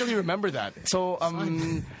specifically remember that. So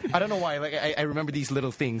I don't know why. Like I remember these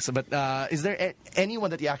little things. But is there anyone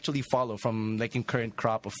that you actually follow from like in current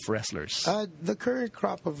crop of wrestlers? The current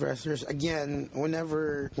crop of wrestlers, again,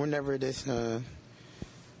 whenever this, I'm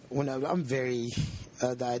very,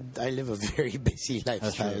 I live a very busy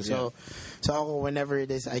lifestyle. So whenever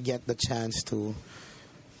it is, I get the chance to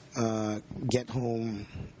get home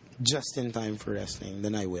just in time for wrestling,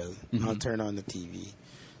 then I will. I'll turn on the TV.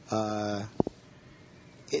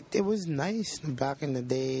 It was nice back in the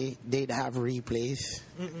day. They'd have replays.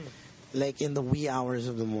 Like in the wee hours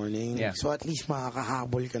of the morning. Yeah. So at least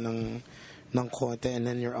makakahabol ka ng konti and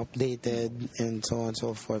then you're updated and so on and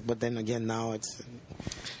so forth. But then again, now it's...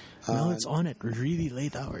 now it's on at really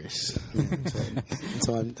late hours.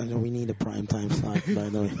 So we need a prime time slot, by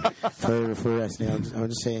the way, for wrestling. I'll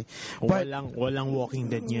just say... But, walang Walking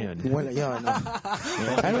Dead ngayon. Wala, yun.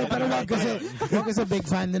 Pero wag kasi big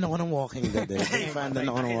fan din ako ng Walking Dead. Big fan din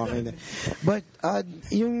ako ng Walking Dead. But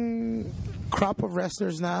yung crop of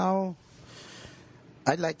wrestlers now,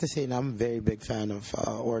 I'd like to say I'm a very big fan of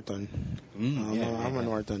Orton. I'm an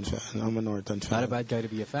Orton fan. Not a bad guy to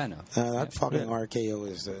be a fan of. That fucking RKO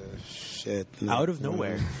is shit. Out of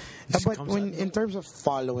nowhere. But in terms of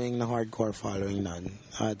following, the hardcore following, none.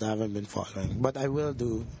 I haven't been following. But I will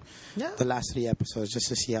do the last 3 episodes just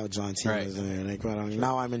to see how John Cena is doing. Like,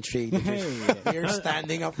 now I'm intrigued. You're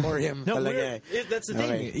standing up for him. No, that's the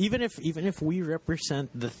thing. Okay. Even if we represent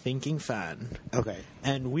the thinking fan,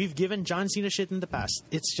 and we've given John Cena shit in the past,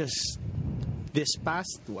 it's just this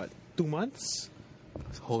past 2 months,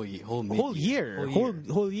 whole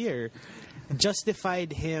year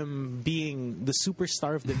justified him being the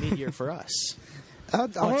superstar of the mid-year for us.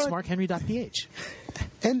 SmarkHenry.ph.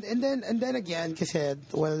 And then again, kasi,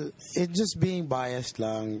 well, it just being biased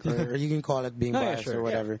lang, or you can call it being biased or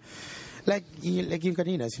whatever. Yeah. Like yung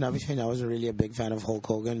kanina, sinabi siya, I wasn't really a big fan of Hulk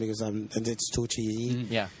Hogan because it's too cheesy.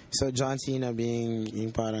 Yeah. So John Cena being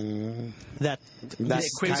yung parang that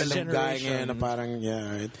kind of guy na parang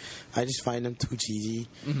I just find him too cheesy.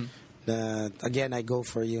 Again, I go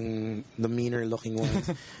for the meaner looking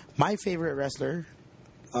ones. My favorite wrestler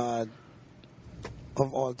of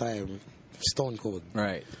all time, Stone Cold.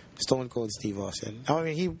 Right. Stone Cold Steve Austin. I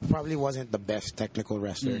mean, he probably wasn't the best technical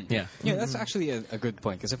wrestler. Yeah, that's actually a good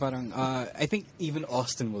point. Because I think even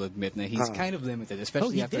Austin will admit that he's kind of limited,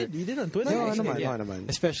 especially after... He did on Twitter. No, naman.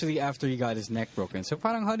 Especially after he got his neck broken. So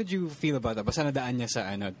parang, how did you feel about that? Basta nadaan niya sa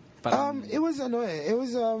it was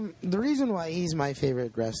the reason why he's my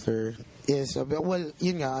favorite wrestler is, well,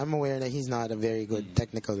 I'm aware that he's not a very good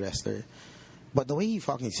technical wrestler. But the way he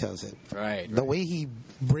fucking sells it. Right. The way he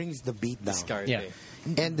brings the beat down.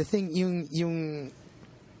 And the thing, yung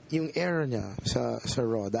era niya sa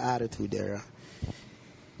Raw, the Attitude Era,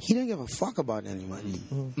 he didn't give a fuck about anybody.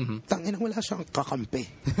 Tangina, wala siyang kakampi.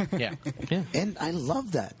 Yeah. And I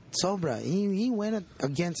love that. Sobra. He went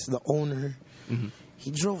against the owner.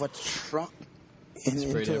 He drove a truck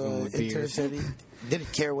into a city.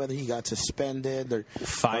 Didn't care whether he got suspended or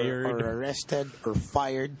fired or arrested or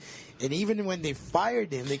fired. And even when they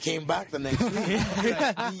fired him, they came back the next week.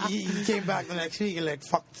 he came back the next week and like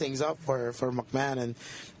fucked things up for McMahon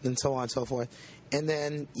and so on and so forth. And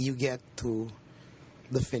then you get to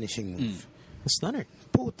the finishing move. Stunner.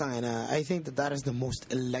 Putana, I think that is the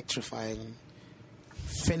most electrifying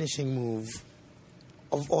finishing move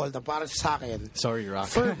of all the para sa akin. Sorry,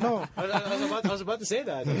 Rock. No. I was about to say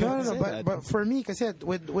that. But for me, kasi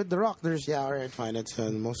with The Rock, there's, alright, fine, it's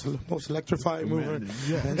the most electrifying move.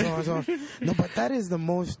 And so. No, but that is the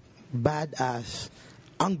most badass.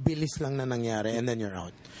 Ang bilis lang na nangyari, and then you're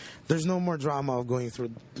out. There's no more drama of going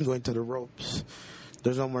to the ropes.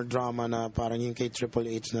 There's no more drama na parang yung kay Triple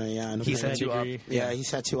H na he sets you up. Yeah, he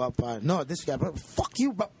sets you up. No, this guy, fuck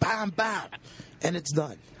you, bam, bam. And it's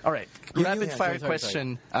done. All right. Rapid fire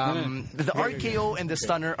question. The RKO and the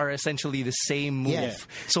Stunner are essentially the same move. Yeah.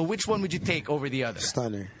 So which one would you take over the other?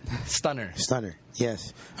 Stunner.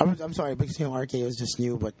 Yes. I'm sorry, because RKO is just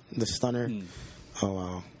new, but the Stunner... Oh,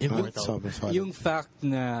 wow. Yung fact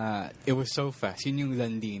na it was so fast, yun yung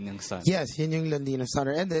landi ng Stunner. Yes, yun yung landi ng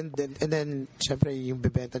Stunner. And then syempre, yung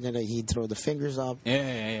bibenta niya na he'd throw the fingers up,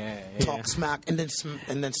 talk smack, and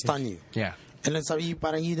then stun you. Yeah. And then sorry,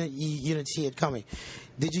 parang you didn't see it coming.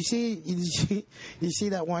 Did you see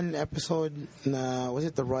that one episode na, was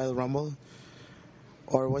it the Royal Rumble?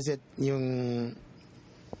 Or was it yung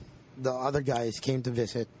the other guys came to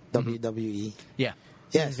visit WWE? Yeah.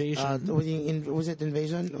 Yes. Invasion. Was it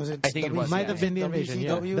Invasion? Was it? I think it was. Might have been the Invasion.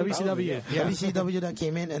 WCW? Yeah. WCW. Yeah. WCW that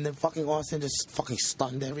came in, and then fucking Austin just fucking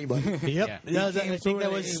stunned everybody. Yep. Yeah. I think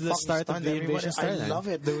that was the start of the Invasion I storyline. love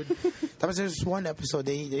it, dude. That was just one episode.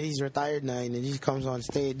 He's retired now, and he comes on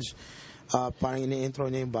stage. Parang in-intro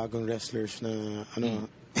niya yung bagong wrestlers na ano.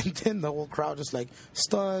 And then the whole crowd just like,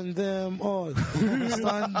 stun them all.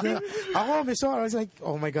 Stun them. I was like,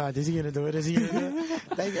 oh my God, is he going to do it? Is he going to do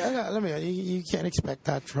it? Like, let me, you can't expect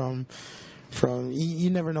that from you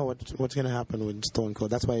never know what's going to happen with Stone Cold.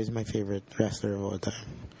 That's why he's my favorite wrestler of all time.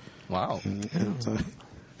 Wow. So,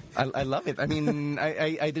 I love it. I mean,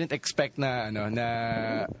 I didn't expect na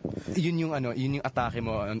yun yung atake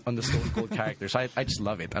mo on the Stone Cold character. So I just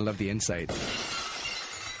love it. I love the insight.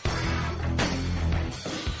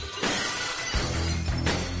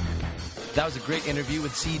 That was a great interview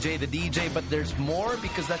with CJ the DJ, but there's more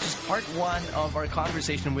because that's just part one of our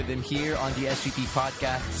conversation with him here on the SGP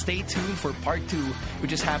podcast. Stay tuned for part two,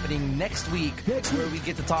 which is happening next week, where we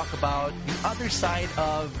get to talk about the other side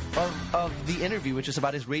of the interview, which is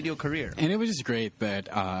about his radio career. And it was just great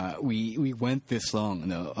that we went this long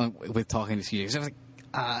with talking to CJ. So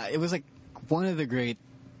it was like one of the great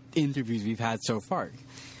interviews we've had so far.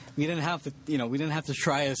 We didn't have to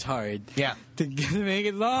try as hard to make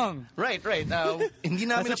it long. Right. Hindi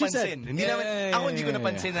namin napansin. Hindi ko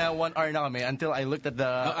napansin na 1 hour na kami until I looked at the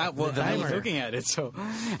I'm looking at it, so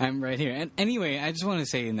I'm right here. And anyway, I just want to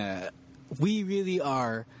say that we really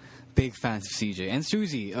are big fans of CJ and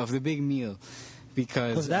Susie of The Big Meal.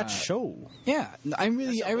 Because that show. Yeah, I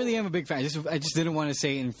really am a big fan. I just didn't want to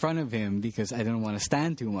say it in front of him because I didn't want to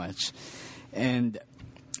stand too much. And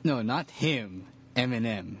no, not him.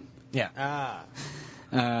 Eminem. Yeah.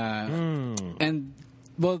 And,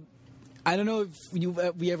 well, I don't know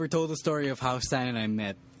if we ever told the story of how Stan and I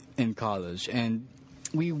met in college. And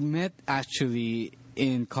we met actually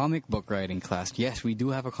in comic book writing class. Yes, we do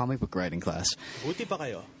have a comic book writing class. Buti pa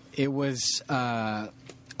kayo. It was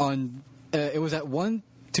it was at 1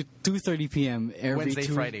 to 2:30 p.m. every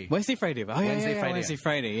Friday. Wednesday, Friday. Oh, Wednesday,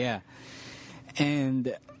 Friday, yeah.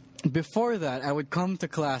 And before that, I would come to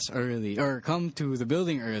class early, or come to the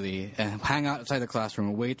building early, and hang out outside the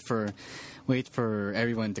classroom, wait for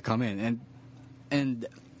everyone to come in, and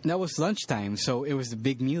that was lunchtime, so it was the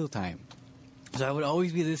big meal time. So I would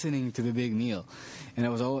always be listening to The Big Meal, and I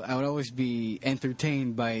would always be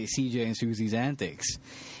entertained by CJ and Susie's antics,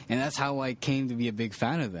 and that's how I came to be a big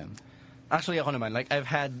fan of them. Actually, ako naman, like, I've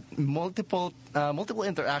had multiple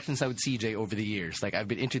interactions with CJ over the years. Like, I've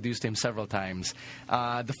been introduced to him several times.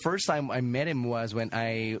 The first time I met him was when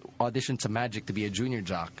I auditioned to Magic to be a junior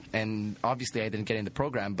jock. And obviously, I didn't get in the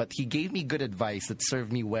program, but he gave me good advice that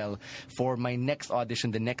served me well for my next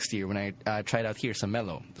audition the next year when I tried out here, sa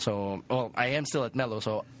Mellow. So, well, I am still at Mellow,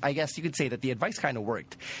 so I guess you could say that the advice kind of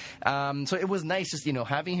worked. So it was nice just,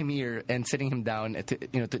 having him here and sitting him down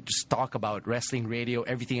to just talk about wrestling, radio,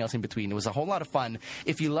 everything else in between. It was a whole lot of fun.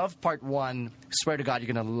 If you love part one, swear to God,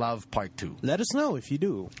 you're going to love part two. Let us know if you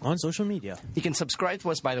do on social media. You can subscribe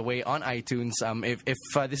to us, by the way, on iTunes. If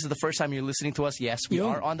this is the first time you're listening to us, yes, we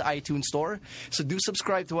are on the iTunes store. So do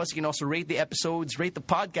subscribe to us. You can also rate the episodes, rate the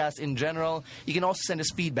podcast in general. You can also send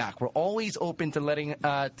us feedback. We're always open to letting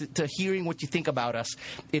to hearing what you think about us.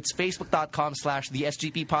 It's facebook.com/the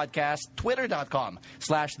SGP podcast,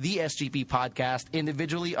 twitter.com/the SGP podcast.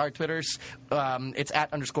 Individually, our Twitters, it's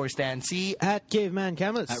 @_StanC. At Caveman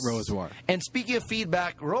Camus. At Rose War. And speaking of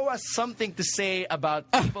feedback, Ro has something to say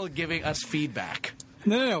about people giving us feedback.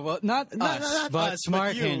 No. Well, not us, but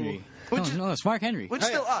Smart Henry. No, Smart Henry. Which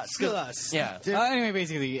still us. Still us. Yeah. Anyway,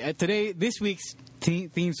 basically, this week's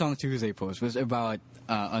theme song Tuesday post was about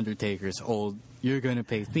Undertaker's old "You're Gonna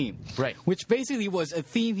Pay" theme, right? Which basically was a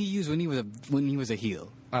theme he used when he was a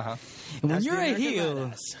heel. Uh-huh. And when you're a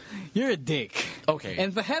heel, you're a dick. Okay.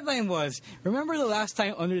 And the headline was, "Remember the last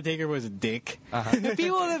time Undertaker was a dick?" Uh-huh.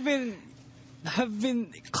 People have been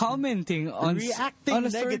commenting on reacting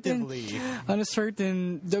negatively on a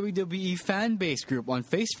certain WWE fan base group on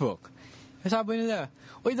Facebook. Sabi nila,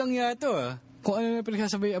 "Oy, nangyari to kung ano na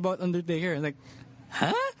pinagsasabi about Undertaker." Like,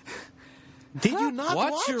 huh? Did you not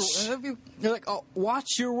watch? They're like, oh,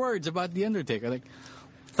 watch your words about the Undertaker. Like,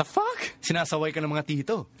 the fuck? Sinasaway ka ng mga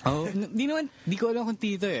tito. Oh, di ko alam kung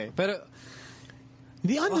tito eh. Pero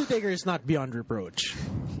The Undertaker is not beyond reproach.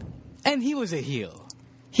 And he was a heel.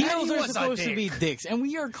 Heels are supposed to be dicks, and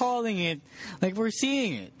we are calling it like we're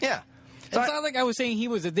seeing it. Yeah. It's not like I was saying he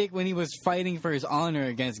was a dick when he was fighting for his honor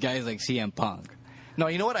against guys like CM Punk. No,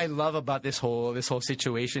 you know what I love about this whole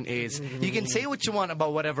situation is you can say what you want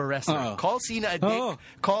about whatever wrestler. Call Cena a dick.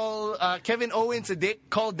 Call Kevin Owens a dick.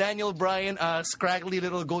 Call Daniel Bryan a scraggly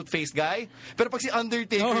little goat-faced guy. Pero pag si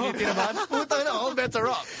Undertaker naman, puta na, all bets are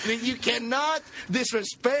off. I mean, you cannot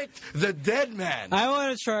disrespect the dead man. I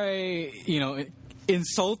want to try,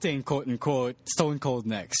 insulting, quote-unquote, Stone Cold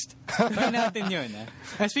next. Try natin yun.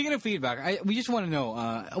 And speaking of feedback, we just want to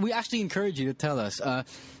know, we actually encourage you to tell us,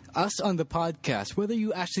 us on the podcast, whether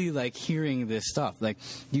you actually like hearing this stuff. Like,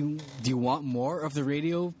 do you want more of the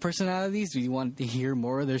radio personalities? Do you want to hear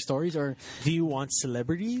more of their stories? Or do you want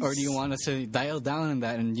celebrities? Or do you want us to dial down on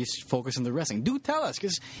that and just focus on the wrestling? Do tell us,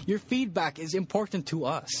 because your feedback is important to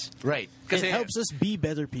us. Right. It helps us be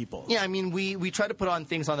better people. Yeah, I mean, we try to put on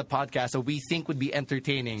things on the podcast that we think would be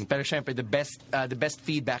entertaining. Pero syempre, the best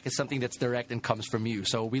feedback is something that's direct and comes from you.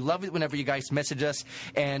 So we love it whenever you guys message us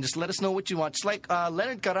and just let us know what you want. Just like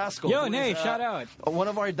Leonard Carrasco. Yo, Nay, shout out. One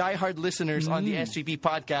of our diehard listeners on the SGP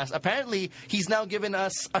podcast. Apparently, he's now given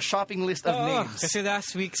us a shopping list of names. Kasi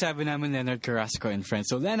last week, sabi namin Leonard Carrasco and Friends.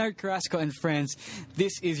 So, Leonard Carrasco and Friends,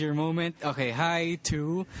 this is your moment. Okay, hi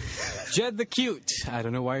to Jed the Cute. I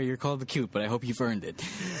don't know why you're called the Cute, but I hope you've earned it.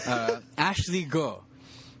 Ashley Go.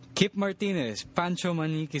 Kip Martinez, Pancho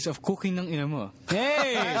Maniquis of Cooking ng Ina Mo.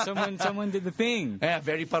 Hey, someone did the thing. Yeah,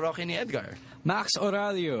 very parokya ni Edgar. Max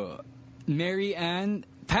Aurelio, Mary Ann,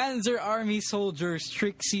 Panzer Army Soldiers,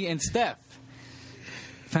 Trixie and Steph.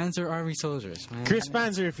 Panzer Army Soldiers, man. Chris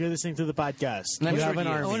Panzer, if you're listening to the podcast, you have an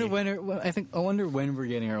army. I wonder when we're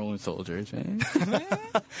getting our own soldiers, man.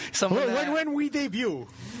 when we debut.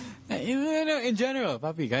 In general,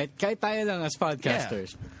 papi, kahit tayo lang as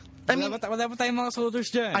podcasters. Yeah. I mean, wala ba tayong mga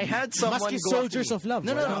soldiers dyan? I had someone Maski soldiers of love.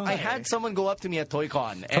 No. I had someone go up to me at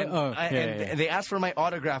ToyCon and they asked for my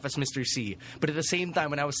autograph as Mr. C. But at the same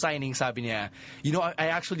time, when I was signing, sabi niya, I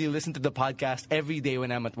actually listen to the podcast every day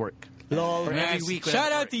when I'm at work. Lol. Or every week.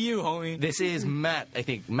 Shout out to you, homie. This is Matt, I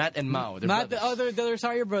think. Matt and Mao. Matt, the other Del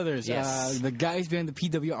Rosario brothers. Yes. The guys behind the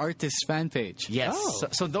PW Artists fan page. Yes. Oh.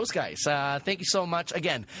 So those guys, thank you so much.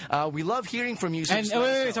 Again, we love hearing from you. And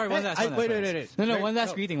wait, sorry, one last. Wait. No, one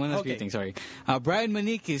last greeting, sorry. Brian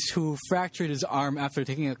Maniquis, who fractured his arm after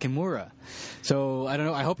taking a Kimura. So, I don't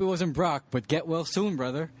know, I hope it wasn't Brock, but get well soon,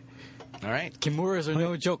 brother. All right. Kimuras are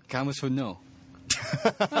no joke. Camus would know.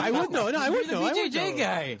 I would know. No, I would know. You're the BJJ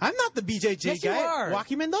guy. I'm not the BJJ yes, guy. You are.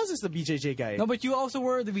 Joaquin Mendoza's the BJJ guy. No, but you also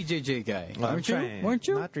were the BJJ guy. Well, Weren't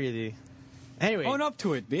you? Not really. Anyway. Own up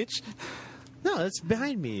to it, bitch. No, it's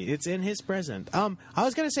behind me. It's in his present. I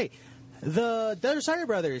was going to say, the Del Rosario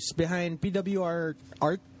brothers behind PW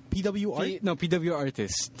Artists. PW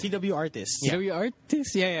Artists. Yeah. PW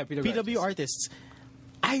Artists? Yeah, PW Artists.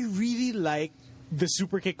 I really like the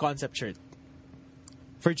Super Kick concept shirt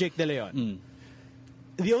for Jake De Leon.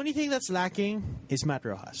 The only thing that's lacking is Matt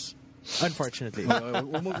Rojas. Unfortunately.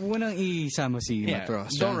 Unang isama si Matt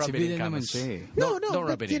Rojas. Don't rub it in, naman siya. No, don't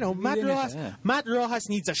rub it in. Matt Rojas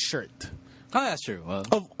needs a shirt. Oh, that's true. Well,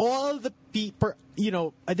 of all the people,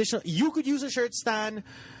 additional, you could use a shirt, Stan.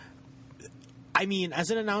 I mean,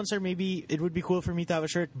 as an announcer, maybe it would be cool for me to have a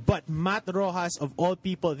shirt. But Matt Rojas, of all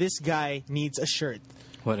people, this guy needs a shirt.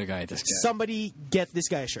 What a guy, this guy. Somebody get this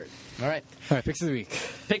guy a shirt. All right, picks of the week.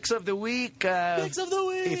 Picks of the week. Picks of the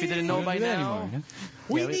week. If you didn't know by now.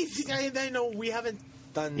 I know we haven't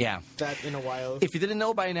done that in a while. If you didn't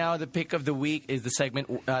know by now, the pick of the week is the segment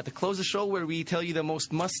to close the show where we tell you the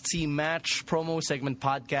most must-see match, promo segment,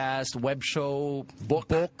 podcast, web show,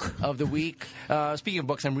 book of the week. Speaking of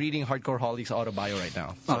books, I'm reading Hardcore Holly's autobio right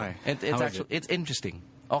now. So okay. It's interesting.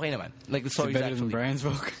 Okay naman. Like the story's better than Brian's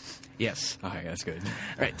book? Yes. Okay, that's good.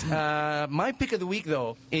 Right. My pick of the week,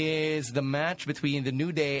 though, is the match between the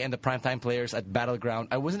New Day and the Primetime Players at Battleground.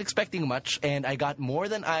 I wasn't expecting much, and I got more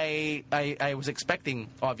than I was expecting,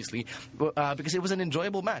 obviously, because it was an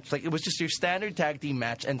enjoyable match. Like, it was just your standard tag team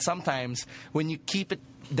match, and sometimes when you keep it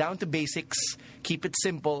down to basics, keep it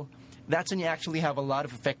simple, that's when you actually have a lot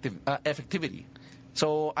of effectivity.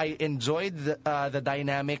 So I enjoyed the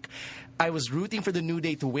dynamic. I was rooting for the New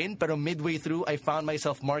Day to win, but midway through, I found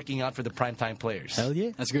myself marking out for the Primetime Players. Hell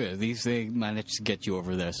yeah. That's good. At least they managed to get you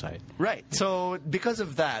over their side. Right. So because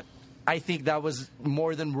of that, I think that was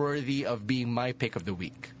more than worthy of being my pick of the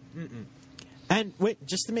week. And wait,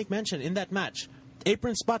 just to make mention, in that match,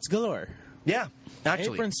 apron spots galore. Yeah,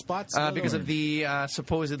 actually. Apron spots galore. Because of the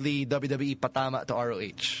supposedly WWE patama to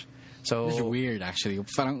ROH. So it's weird, actually.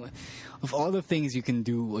 Of all the things you can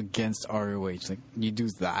do against ROH, like you do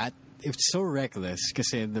that, it's so reckless because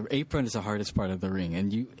the apron is the hardest part of the ring,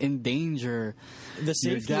 and you endanger the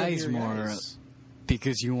your guys more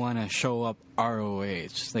because you want to show up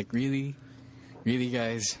ROH. Like, really,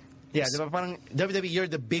 guys. Yeah, diba, parang WWE, you're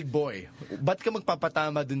the big boy. Ba't ka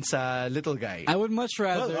magpapatama dun sa little guy? I would much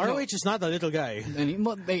rather... Well, ROH is not a little guy.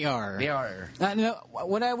 Well, they are. They are. No,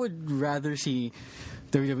 what I would rather see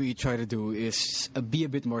WWE try to do is be a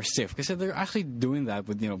bit more stiff, because they're actually doing that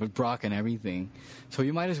with with Brock and everything. So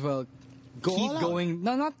you might as well keep going.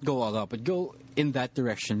 No, not go all out, but go in that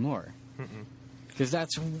direction more. Because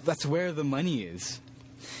that's where the money is.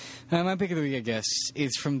 My pick of the week, I guess,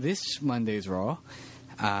 is from this Monday's Raw.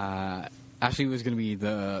 Actually, it was going to be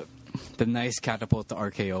the nice catapult to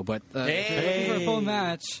RKO, but for a full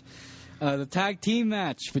match, the tag team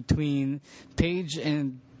match between Paige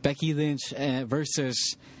and Becky Lynch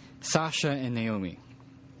versus Sasha and Naomi.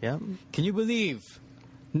 Yeah. Can you believe?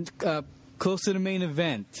 Close to the main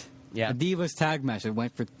event, a Divas tag match that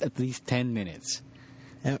went for at least 10 minutes.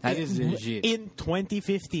 That is legit. In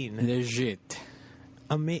 2015. Legit.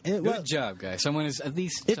 Good job, guys. Someone is at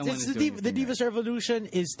least. The Divas Revolution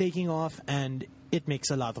is taking off, and it makes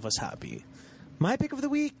a lot of us happy. My pick of the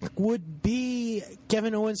week would be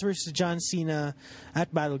Kevin Owens versus John Cena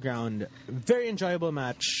at Battleground. Very enjoyable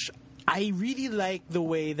match. I really like the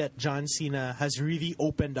way that John Cena has really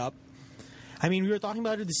opened up. I mean, we were talking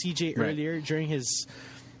about it with CJ earlier during his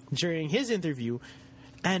interview,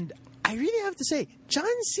 and I really have to say,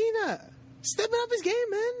 John Cena stepping up his game,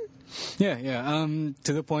 man. Yeah.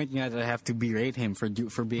 To the point that I have to berate him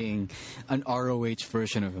for being an ROH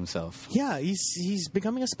version of himself. Yeah, he's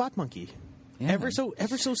becoming a spot monkey. Yeah. Ever so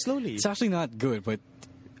slowly. It's actually not good, but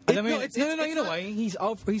you know why? He's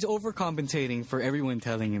overcompensating for everyone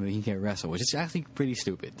telling him that he can't wrestle, which is actually pretty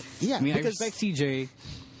stupid. Yeah, I mean, I respect CJ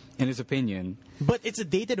and his opinion, but it's a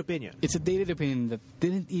dated opinion. It's a dated opinion that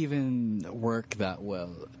didn't even work that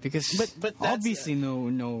well because but obviously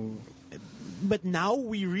no. But now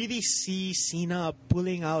we really see Cena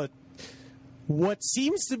pulling out what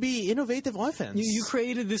seems to be innovative offense. You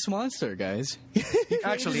created this monster, guys.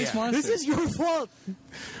 Actually, this is your fault.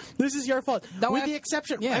 This is your fault. With the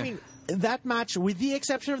exception, I mean, that match, with the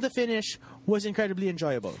exception of the finish, was incredibly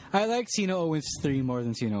enjoyable. I like Cena Owens 3 more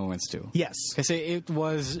than Cena Owens 2. Yes. Because it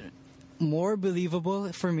was more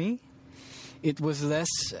believable for me. It was less...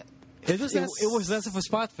 It was less of a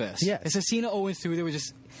spot fest. Yes. It's a Cena Owens 2, they were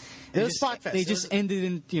just... It was spot fest. They just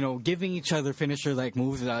ended in, giving each other finisher-like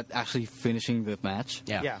moves without actually finishing the match.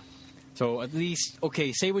 Yeah. So at least,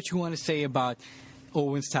 okay, say what you want to say about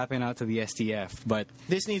Owens tapping out to the STF, but...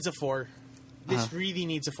 This needs a 4. This really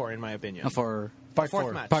needs a 4, in my opinion. For Part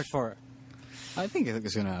 4. Match. Part 4. I think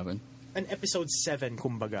it's going to happen. An episode 7,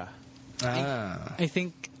 kumbaga. I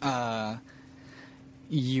think...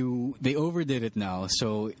 they overdid it now,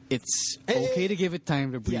 so it's okay to give it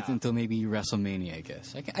time to breathe until maybe WrestleMania, I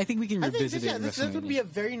guess. I think we can revisit it. That would be a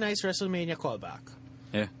very nice WrestleMania callback.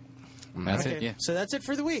 Yeah. That's it, yeah. So that's it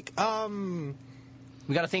for the week.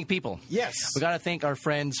 We got to thank people. Yes. We got to thank our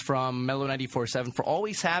friends from Mellow 94.7 for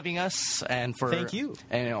always having us and for... Thank you.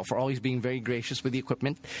 And for always being very gracious with the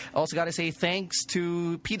equipment. Also got to say thanks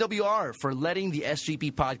to PWR for letting the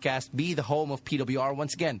SGP podcast be the home of PWR.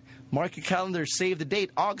 Once again, mark your calendar, save the date,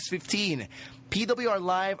 August 15. PWR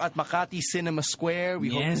Live at Makati Cinema Square. We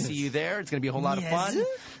hope to see you there. It's going to be a whole lot of fun.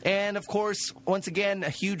 And, of course, once again, a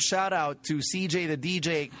huge shout-out to CJ the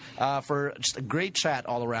DJ for just a great chat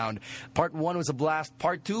all around. Part 1 was a blast.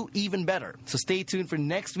 Part 2, even better. So stay tuned for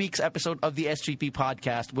next week's episode of the SGP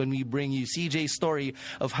podcast when we bring you CJ's story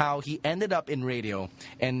of how he ended up in radio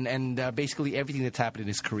and basically everything that's happened in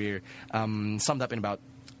his career summed up in about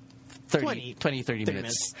 30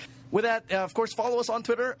 minutes. With that, of course, follow us on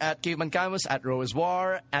Twitter at Caveman Camus, at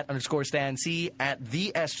Roaswar, at @_StanC, at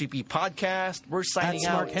the SGP Podcast. We're signing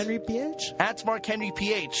out. At SmarkHenryPH? At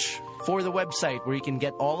SmarkHenryPH for the website where you can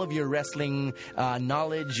get all of your wrestling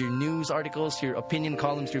knowledge, your news articles, your opinion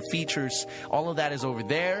columns, your features. All of that is over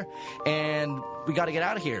there. And we got to get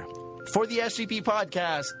out of here. For the SGP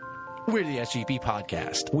Podcast, we're the SGP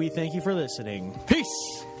Podcast. We thank you for listening.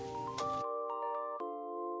 Peace!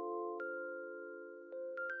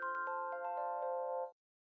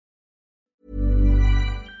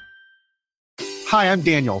 Hi, I'm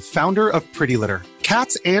Daniel, founder of Pretty Litter.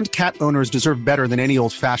 Cats and cat owners deserve better than any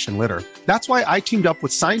old-fashioned litter. That's why I teamed up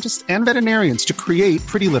with scientists and veterinarians to create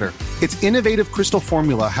Pretty Litter. Its innovative crystal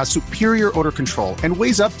formula has superior odor control and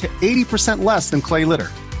weighs up to 80% less than clay litter.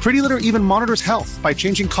 Pretty Litter even monitors health by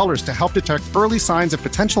changing colors to help detect early signs of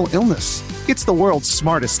potential illness. It's the world's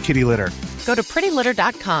smartest kitty litter. Go to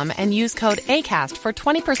prettylitter.com and use code ACAST for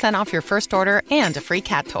 20% off your first order and a free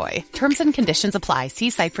cat toy. Terms and conditions apply. See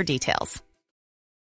site for details.